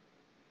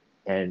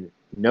and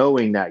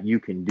knowing that you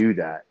can do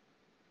that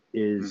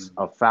is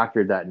Mm-hmm. a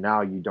factor that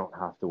now you don't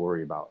have to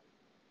worry about.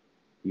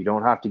 You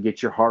don't have to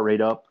get your heart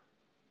rate up.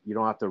 You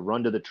don't have to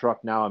run to the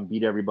truck now and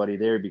beat everybody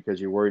there because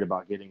you're worried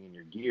about getting in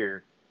your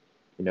gear.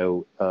 You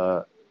know,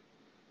 uh,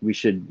 we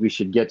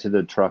should get to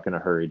the truck in a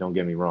hurry. Don't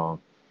get me wrong,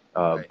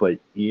 Right. but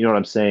you know what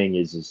I'm saying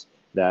is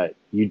that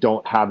you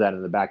don't have that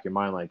in the back of your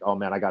mind, like, oh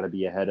man, I got to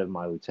be ahead of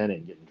my lieutenant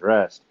and getting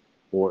dressed,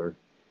 or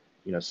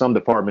some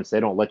departments they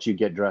don't let you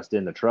get dressed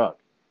in the truck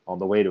on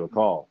the way to a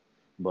call,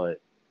 but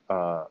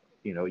uh,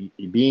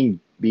 being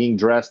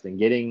dressed and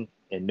getting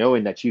and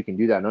knowing that you can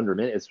do that in under a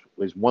minute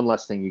is one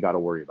less thing you got to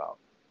worry about.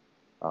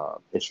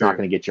 It's not Sure.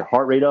 going to get your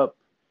heart rate up.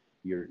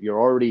 You're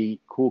already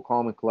cool,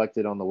 calm, and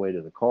collected on the way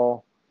to the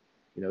call.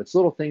 It's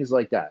little things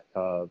like that.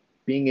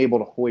 Being able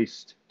to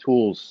hoist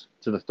tools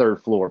to the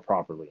third floor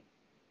properly.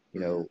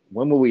 Mm-hmm.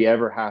 When will we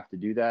ever have to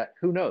do that?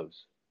 Who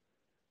knows?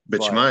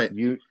 But you But might.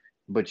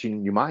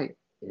 you might,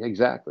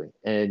 exactly.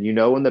 And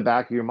in the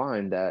back of your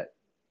mind that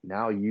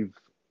now you've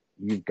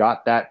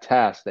got that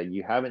task that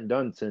you haven't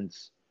done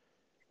since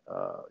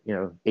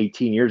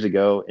 18 years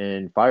ago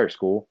in fire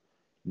school.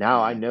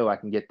 Now I Mm-hmm. know I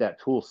can get that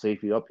tool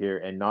safely up here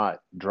and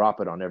not drop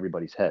it on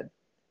everybody's head.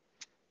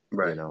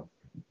 Right.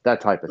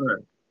 That type of Right.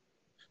 thing.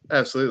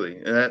 Absolutely.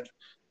 And I think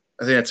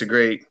that's a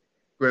great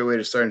way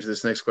to start into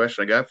this next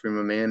question I got for you,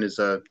 my man, is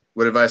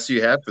what advice do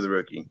you have for the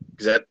rookie?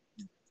 Because that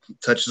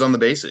touches on the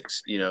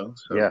basics,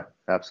 so. Yeah,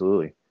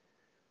 absolutely.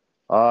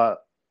 Uh,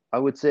 I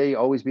would say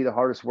always be the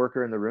hardest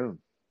worker in the room.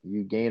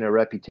 You gain a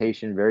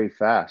reputation very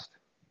fast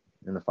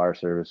in the fire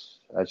service.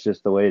 That's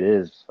just the way it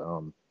is.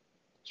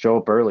 Show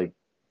up early.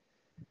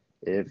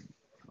 If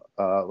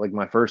like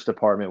my first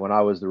department when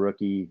I was the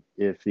rookie,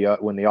 if the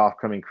when the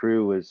off-coming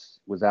crew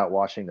was out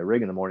washing the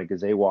rig in the morning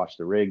because they washed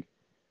the rig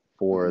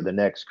for Mhm. the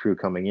next crew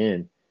coming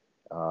in,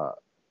 uh,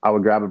 I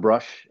would grab a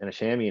brush and a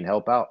chamois and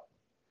help out.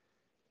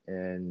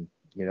 And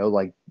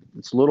like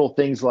it's little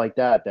things like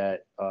that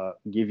that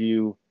give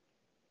you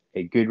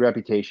a good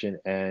reputation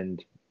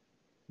and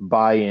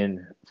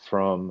buy-in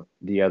from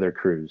the other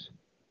crews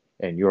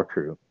and your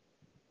crew.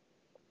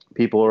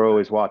 People are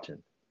always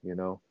watching. You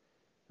know,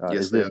 Yes,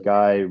 is they this are.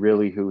 guy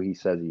really who he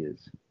says he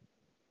is?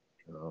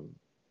 Um,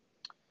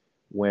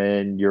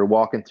 when you're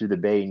walking through the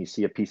bay and you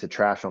see a piece of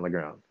trash on the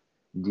ground,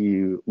 do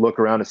you look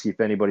around to see if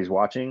anybody's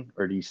watching,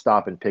 or do you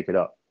stop and pick it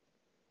up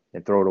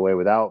and throw it away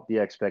without the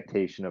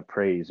expectation of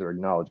praise or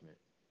acknowledgement?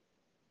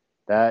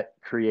 That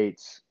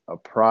creates a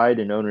pride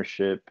and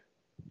ownership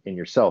in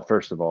yourself,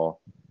 first of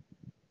all,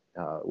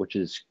 which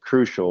is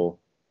crucial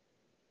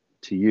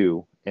to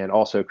you and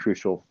also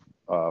crucial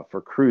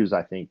for crews,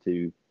 I think,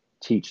 to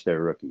teach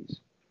their rookies.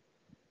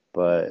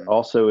 But Mhm.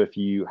 also, if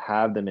you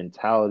have the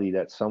mentality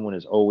that someone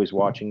is always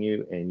watching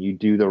you and you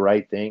do the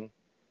right thing,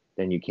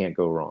 then you can't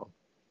go wrong.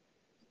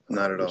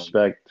 Not at all.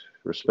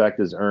 Respect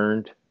is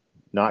earned,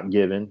 not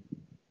given.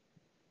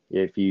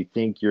 If you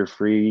think you're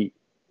free,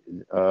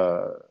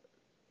 uh,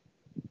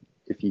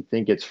 if you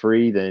think it's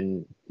free,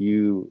 then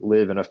you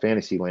live in a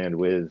fantasy land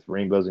with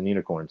rainbows and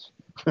unicorns.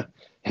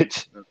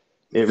 it's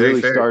it Very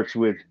really fair. starts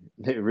with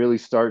it really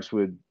starts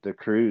with the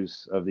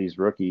crews of these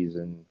rookies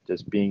and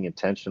just being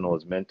intentional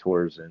as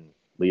mentors and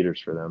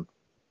leaders for them.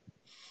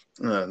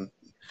 Um,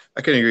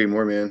 I couldn't agree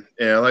more, man.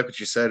 And I like what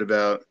you said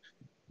about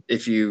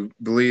if you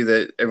believe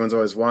that everyone's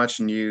always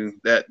watching you,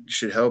 that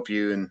should help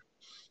you. And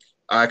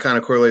I kind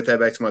of correlate that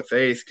back to my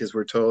faith because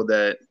we're told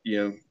that,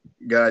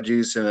 God,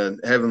 Jesus, and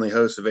a heavenly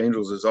host of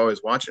angels is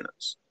always watching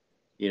us,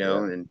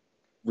 Yeah. and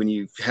when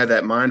you have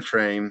that mind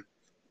frame,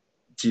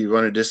 do you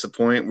want to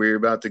disappoint where you're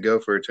about to go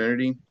for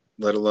eternity?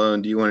 Let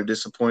alone, do you want to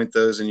disappoint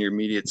those in your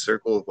immediate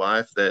circle of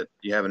life that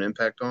you have an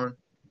impact on?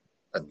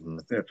 Mm-hmm.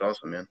 I think that's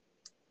awesome, man.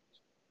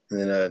 And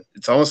then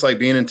it's almost like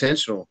being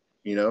intentional.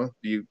 You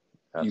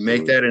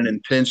make Absolutely. that an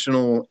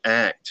intentional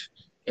act,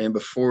 and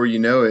before you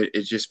know it,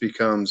 it just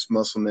becomes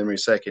muscle memory,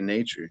 second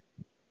nature.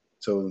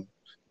 So,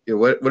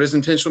 what does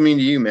intentional mean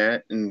to you,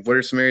 Matt? And what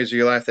are some areas of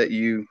your life that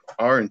you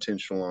are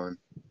intentional on?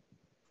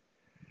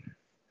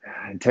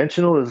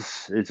 Intentional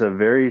is it's a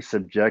very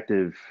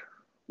subjective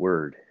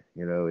word.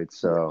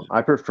 It's Yes,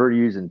 I prefer to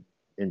use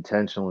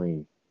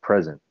intentionally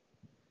present.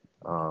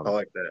 I Um,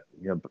 like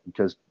that.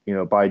 because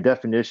by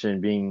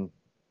definition, being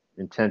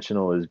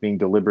intentional is being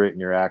deliberate in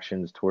your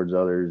actions towards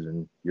others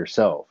and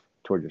yourself,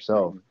 toward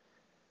yourself. Mm-hmm.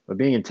 But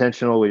being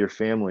intentional with your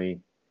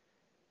family,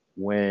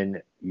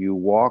 when you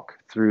walk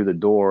through the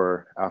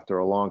door after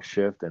a long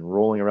shift and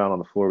rolling around on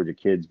the floor with your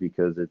kids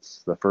because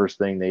it's the first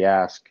thing they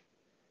ask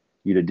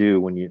you to do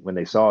when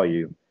they saw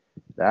you,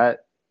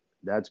 that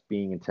that's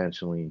being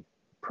intentionally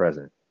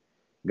present.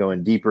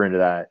 Going deeper into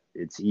that,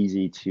 it's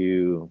easy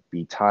to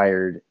be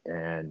tired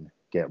and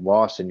get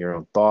lost in your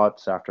own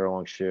thoughts after a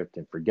long shift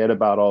and forget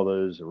about all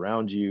those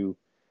around you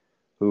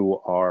who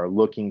are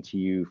looking to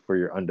you for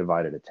your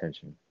undivided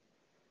attention.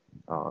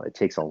 It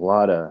takes a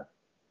lot of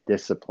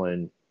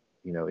discipline,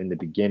 in the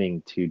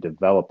beginning to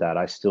develop that.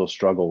 I still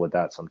struggle with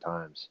that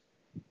sometimes,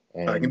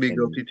 I can and be and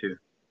guilty too.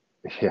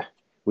 yeah,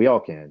 we all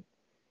can.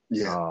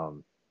 Yeah.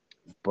 Um,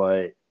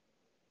 but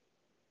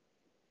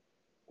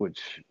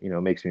which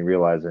makes me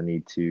realize I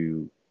need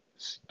to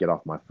get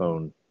off my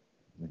phone,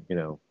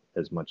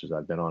 as much as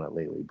I've been on it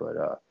lately.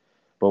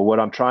 But what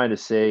I'm trying to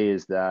say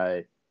is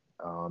that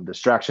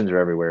distractions are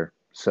everywhere.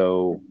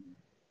 So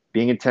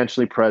being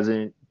intentionally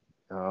present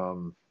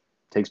um,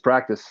 takes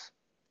practice.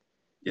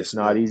 It's Yes, it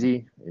not does.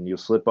 easy, and you'll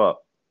slip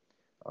up.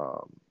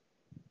 Um,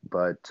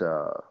 but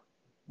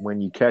when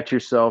you catch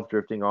yourself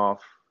drifting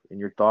off in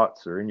your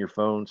thoughts or in your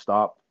phone,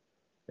 stop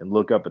and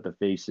look up at the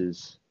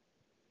faces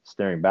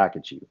staring back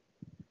at you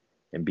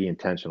and be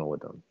intentional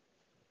with them.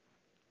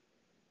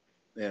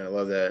 Man, I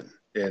love that.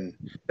 And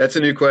that's a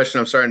new question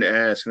I'm starting to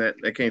ask. And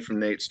that came from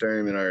Nate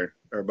Sturm in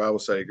our Bible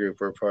study group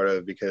we're a part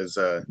of because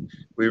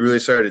we really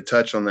started to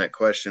touch on that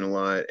question a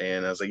lot.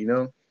 And I was like,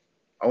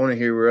 I want to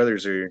hear where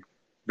others are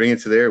bringing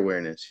to their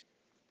awareness.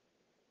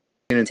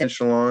 Being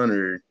intentional on,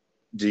 or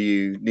do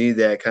you need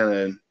that kind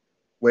of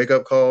wake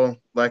up call,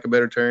 lack of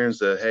better terms,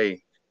 that,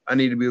 hey, I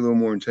need to be a little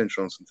more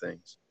intentional on some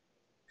things.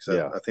 So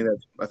Yeah, I think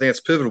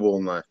that's pivotal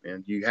in life,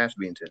 man. You have to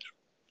be intentional.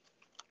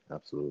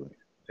 absolutely.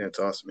 That's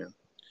awesome, man.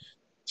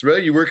 So,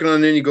 brother, you working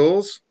on any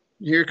goals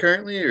here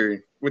currently,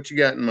 or what you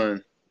got in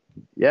mind?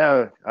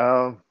 Yeah.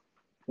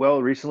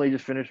 Well, recently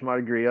just finished my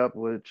degree up,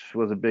 which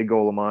was a big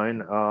goal of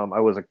mine. I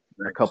was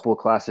a Nice. couple of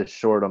classes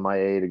short on my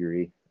A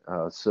degree.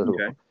 So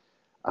Okay.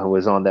 I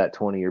was on that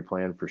 20-year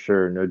plan for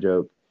sure, no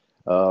joke.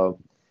 Uh,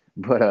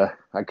 but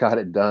I got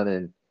it done,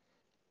 and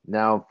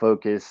now I'm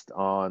focused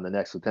on the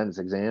next lieutenant's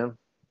exam.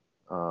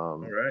 All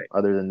right.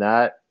 Other than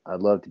that, I'd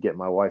love to get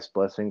my wife's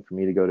blessing for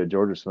me to go to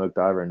Georgia Smoke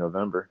Diver in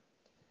November.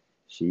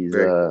 She's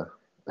Very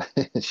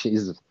cool.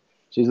 she's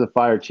she's the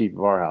fire chief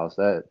of our house.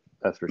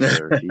 That's for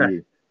sure.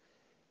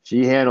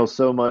 She handles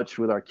so much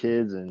with our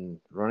kids and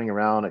running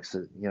around,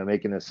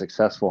 making a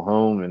successful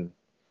home, and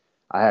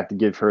I have to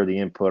give her the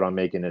input on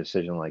making a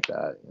decision like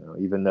that.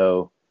 Even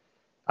though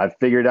I've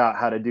figured out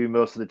how to do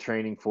most of the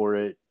training for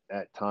it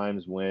at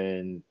times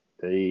when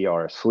they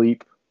are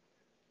asleep,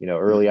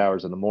 early Hmm.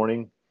 hours in the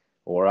morning,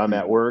 or I'm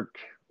at Hmm. work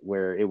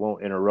where it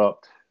won't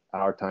interrupt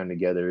our time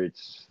together.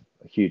 It's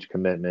a huge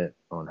commitment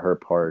on her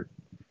part,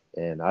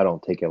 and I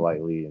don't take it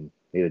lightly, and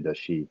neither does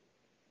she.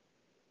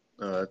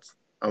 That's,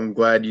 I'm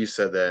glad you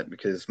said that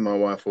because my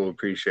wife will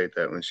appreciate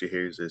that when she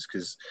hears this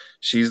because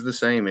she's the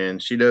same, man.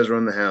 She does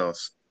run the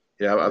house.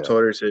 Yeah, I've Yeah.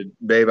 told her, I said,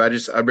 babe, I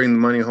bring the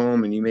money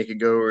home and you make it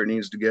go where it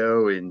needs to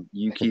go, and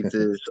you keep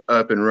this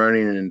up and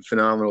running in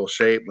phenomenal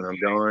shape when I'm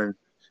gone.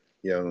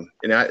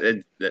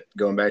 And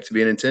going back to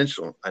being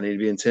intentional, I need to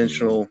be Mm-hmm.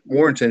 intentional,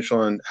 more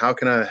intentional on how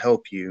can I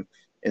help you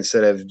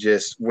instead of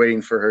just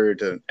waiting for her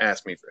to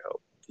ask me for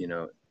help. You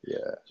know,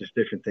 Yeah. just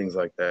different things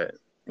like that.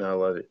 And I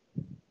love it.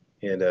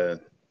 And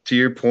to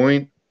your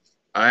point,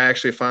 I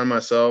actually find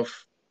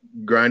myself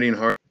grinding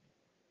hard.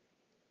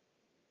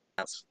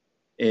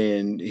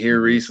 And here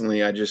Mm-hmm.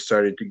 recently, I just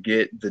started to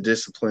get the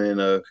discipline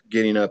of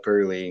getting up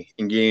early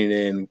and getting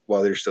in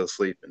while they're still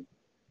sleeping.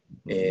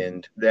 Mm-hmm.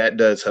 And that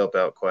does help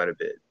out quite a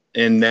bit.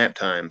 And nap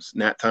times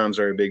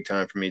are a big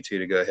time for me too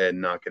to go ahead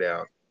and knock it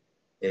out.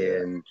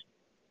 Yeah. And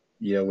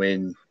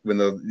when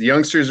the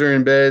youngsters are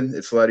in bed,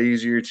 it's a lot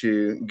easier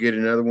to get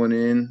another one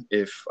in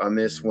if I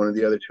miss Mm-hmm. one of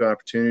the other two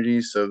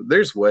opportunities. So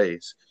there's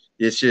ways.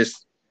 It's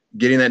just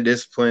getting that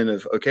discipline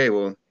of okay,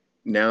 well,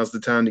 now's the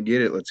time to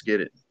get it. Let's get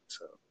it.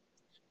 So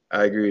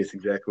I agree with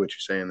exactly what you're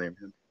saying there,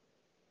 man.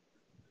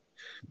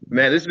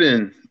 Matt, this has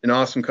been an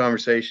awesome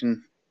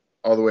conversation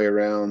all the way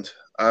around.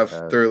 I've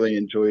Uh, thoroughly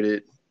enjoyed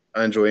it.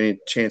 I enjoy any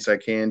chance I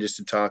can just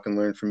to talk and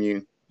learn from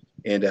you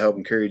and to help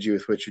encourage you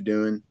with what you're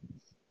doing.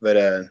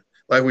 But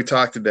like we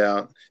talked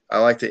about, I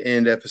like to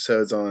end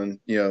episodes on,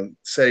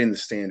 setting the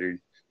standard.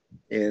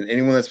 And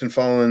anyone that's been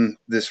following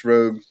this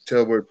Rogue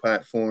Tailboard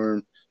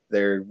platform,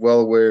 they're well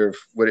aware of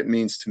what it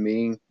means to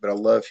me. But I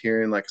love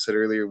hearing, like I said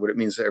earlier, what it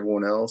means to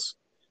everyone else.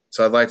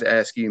 So I'd like to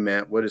ask you,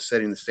 Matt, what does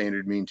setting the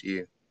standard mean to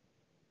you?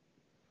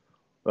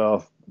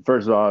 well,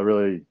 first of all, I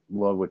really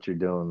love what you're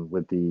doing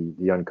with the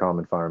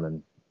Uncommon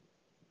Fireman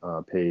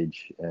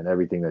page and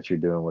everything that you're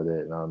doing with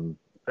it. And I'm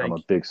Thank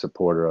a big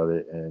supporter of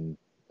it, and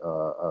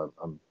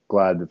I'm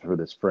glad for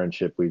this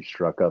friendship we've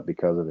struck up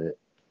because of it,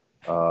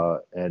 you.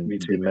 and Me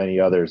too, the man. many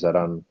others that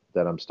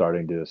I'm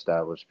starting to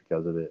establish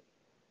because of it.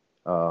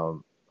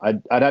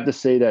 I'd have to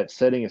say that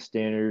setting a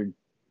standard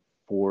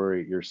for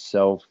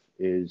yourself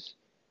is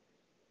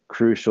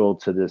crucial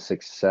to the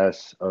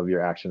success of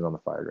your actions on the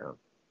fire ground.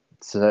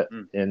 So,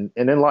 Mm.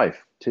 and in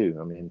life too.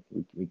 I mean,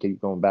 we keep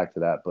going back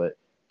to that, but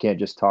can't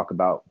just talk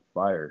about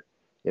fire.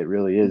 It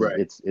really is. Right.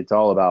 It's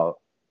all about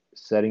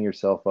setting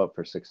yourself up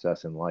for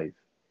success in life,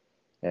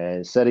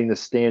 and setting the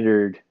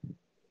standard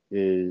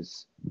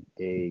is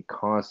a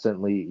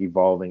constantly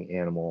evolving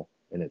animal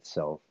in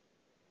itself.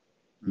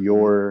 Mm-hmm.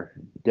 Your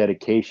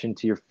dedication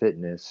to your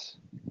fitness,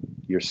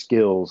 your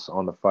skills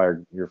on the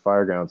fire, your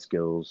fireground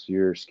skills,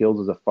 your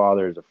skills as a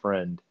father, as a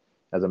friend,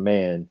 as a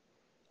man,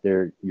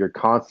 you're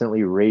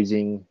constantly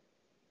raising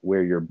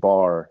where your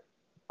bar,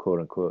 quote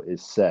unquote,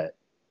 is set,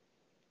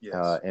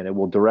 Yes. and it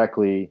will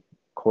directly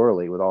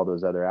correlate with all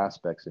those other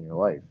aspects in your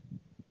life.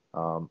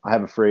 I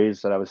have a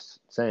phrase that I was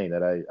saying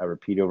that I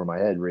repeat over my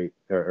head,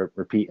 or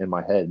repeat in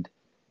my head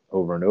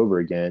over and over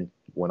again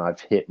when I've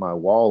hit my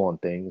wall on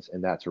things,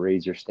 and that's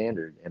raise your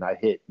standard. And I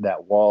hit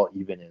that wall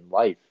even in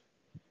life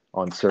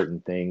on certain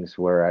things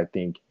where I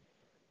think,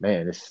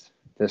 man,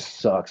 this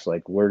sucks.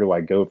 Like, where do I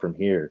go from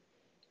here?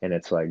 And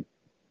it's like,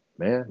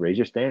 man, raise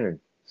your standard,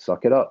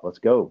 suck it up, let's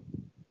go,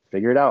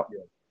 figure it out.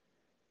 Yeah.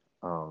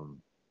 Um,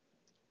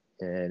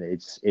 and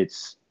it's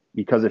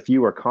because if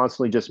you are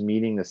constantly just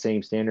meeting the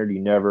same standard, you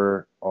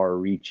never are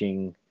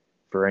reaching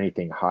for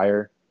anything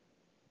higher,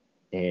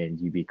 and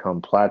you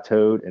become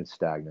plateaued and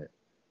stagnant.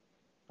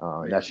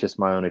 And that's Man. just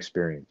my own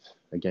experience.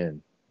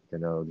 Again,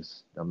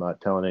 I'm not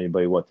telling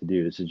anybody what to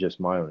do. This is just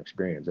my own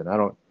experience, and I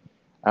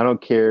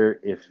don't care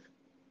if,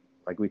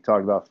 like we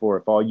talked about before,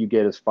 if all you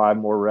get is 5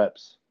 more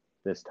reps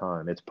this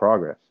time, it's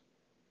progress.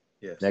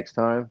 Yes. Next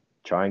time,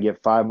 try and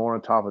get 5 more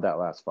on top of that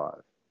last 5.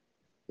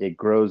 It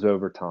grows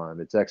over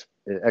time.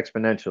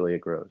 Exponentially,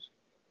 it grows.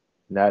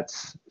 And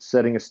that's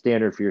setting a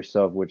standard for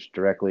yourself, which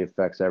directly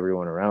affects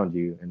everyone around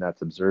you, and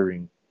that's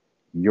observing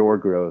your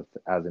growth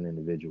as an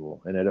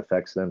individual, and it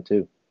affects them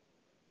too.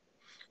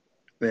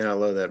 Man, I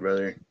love that,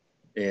 brother.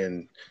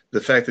 And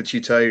the fact that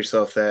you tell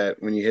yourself that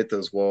when you hit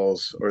those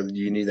walls or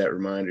you need that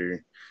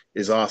reminder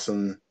is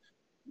awesome.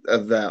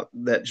 of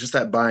that just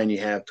that bind you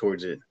have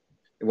towards it.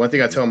 And one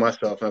thing I Hmm. tell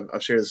myself,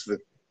 I've shared this with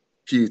a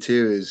few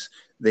too, is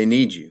they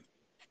need you,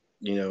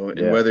 and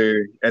Yeah,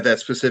 whether at that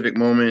specific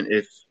moment,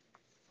 if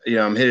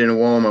I'm hitting a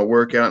wall in my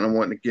workout and I'm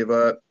wanting to give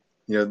up,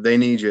 they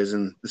need you as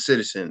in the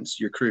citizens,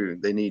 your crew,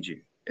 they need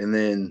you. And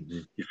then hmm,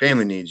 your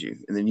family needs you,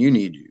 and then you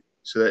need you.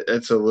 So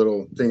that's a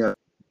little thing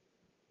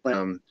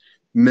um,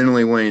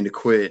 mentally wanting to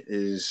quit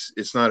is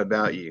it's not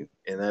about you.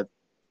 And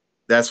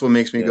that's what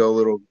makes me yeah, go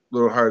a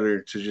little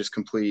harder to just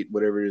complete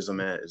whatever it is I'm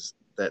at, is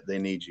that they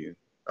need you.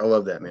 I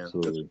love that, man.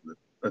 absolutely.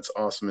 That's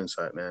awesome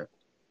insight, man.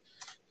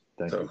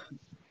 Thank So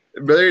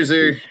you. brother, is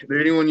there, Appreciate is there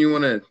anyone you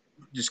want to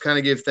just kind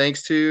of give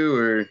thanks to,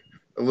 or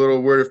a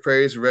little word of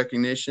praise or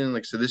recognition?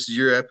 Like, so this is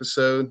your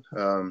episode.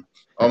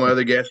 All my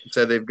other guests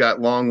said they've got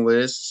long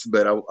lists,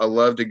 but I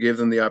love to give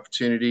them the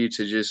opportunity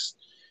to just,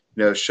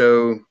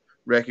 show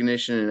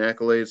recognition and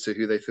accolades to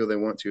who they feel they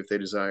want to if they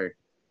desire.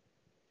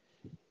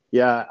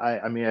 Yeah,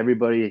 I mean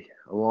everybody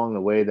along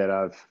the way that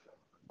I've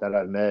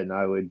met, and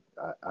I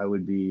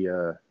would be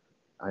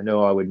I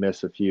know I would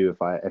miss a few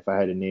if I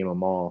had to name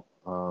them all.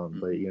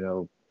 But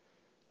Mhm.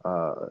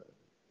 uh,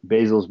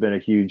 Basil's been a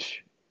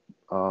huge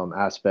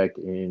aspect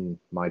in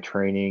my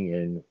training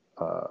and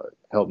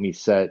helped me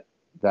set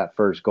that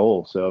first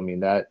goal. So I mean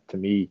that to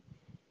me,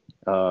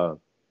 uh,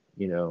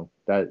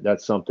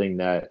 that's something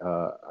that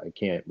I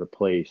can't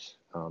replace,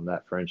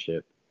 that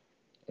friendship.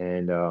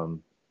 And the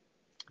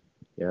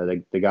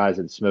guys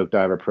at the smoke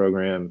diver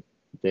program,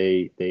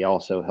 they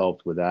also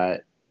helped with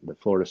that, the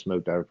Florida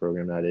smoke diver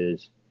program, that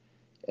is.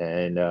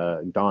 And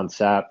Don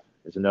Sapp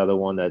is another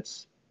one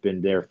that's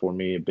been there for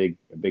me, a big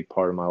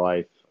part of my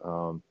life.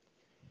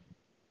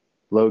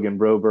 Logan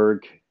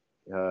Broberg,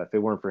 if it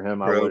weren't for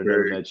him, I would have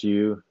never Broberg. met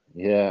you.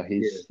 Yeah,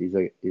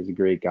 Yeah. he's a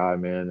great guy,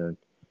 man.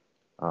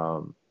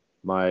 And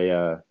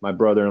my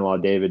brother-in-law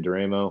David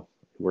Duramo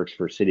works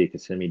for City of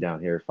Kissimmee down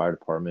here, fire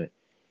department.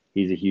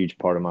 He's a huge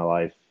part of my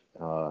life.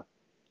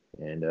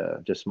 And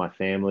just my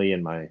family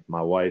and my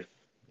wife,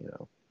 you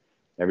know,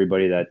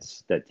 everybody that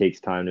takes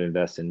time to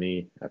invest in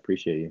me. I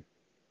appreciate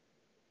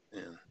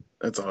Yeah,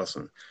 that's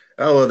awesome.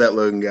 I love that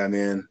Logan guy,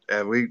 man.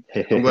 I'm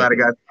glad I you.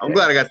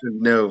 got to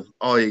know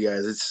all you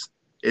guys.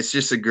 It's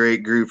just a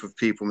great group of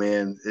people,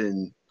 man.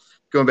 And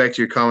going back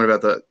to your comment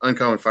about the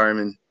uncommon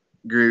fireman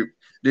group,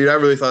 dude, I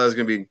really thought it was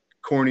gonna be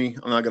corny.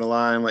 I'm not gonna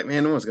lie. I'm like,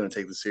 man, no one's gonna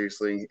take this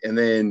seriously. And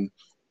then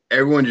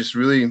everyone just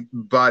really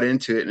bought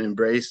into it and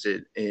embraced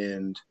it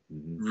and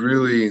Mhm.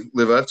 really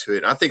live up to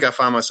it. I think I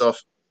find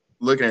myself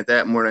looking at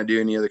that more than I do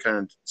any other kind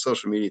of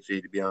social media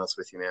feed, to be honest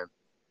with you, man.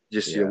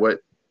 Just Yeah,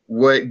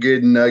 what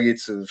good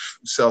nuggets of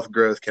self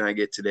growth can I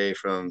get today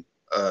from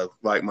a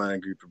like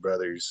minded group of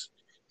brothers?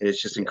 And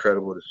it's just yeah.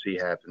 incredible to see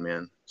happen,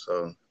 man.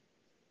 So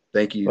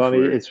thank you Well, I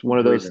mean, for it's one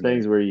of those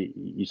believing things where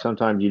you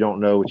sometimes you don't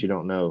know what you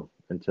don't know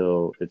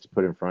until it's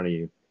put in front of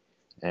you,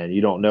 and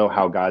you don't know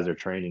how guys are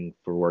training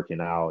for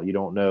working out. You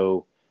don't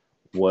know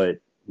what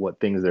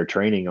things they're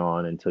training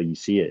on until you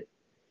see it,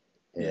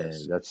 that.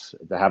 Yes. and that's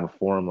to have a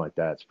forum like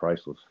that. It's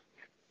priceless.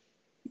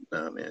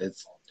 No, man,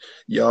 it's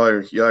y'all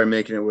are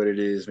making it what it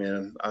is,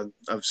 man.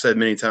 I've said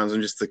many times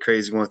I'm just the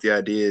crazy one with the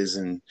ideas,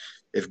 and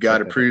if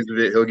God approves of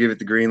it, He'll give it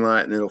the green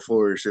light and it'll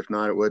flourish. If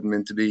not, it wasn't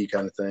meant to be,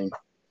 kind of thing.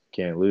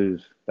 Can't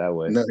lose that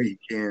way. No, you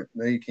can't.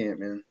 No, you can't,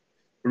 man.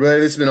 Ray,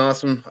 this has been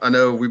awesome. I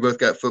know we both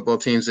got football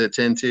teams to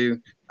attend to.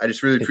 I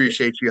just really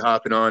appreciate you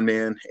hopping on,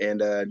 man, and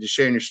just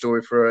sharing your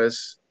story for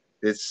us.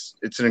 It's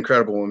an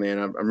incredible one, man.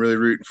 I'm really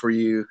rooting for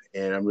you,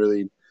 and I'm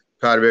really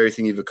proud of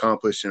everything you've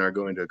accomplished and are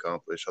going to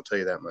accomplish. I'll tell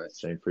you that much.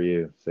 Same for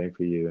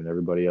you, and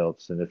everybody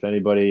else. And if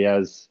anybody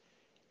has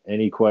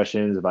any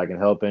questions, if I can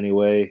help any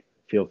way,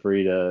 feel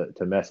free to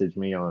message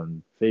me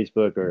on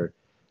Facebook or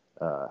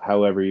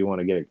however you want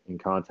to get in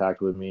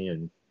contact with me.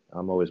 And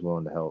I'm always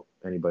willing to help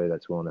anybody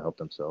that's willing to help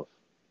themselves.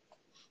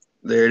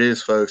 There it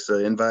is, folks.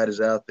 The invite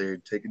is out there.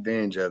 Take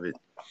advantage of it.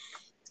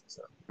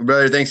 So,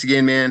 brother, thanks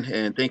again, man,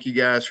 and thank you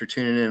guys for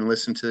tuning in and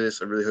listening to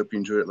this. I really hope you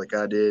enjoyed it like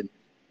I did.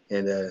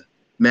 And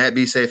Matt,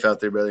 be safe out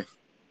there, brother.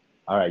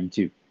 All right, you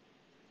too.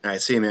 All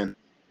right, see you, man.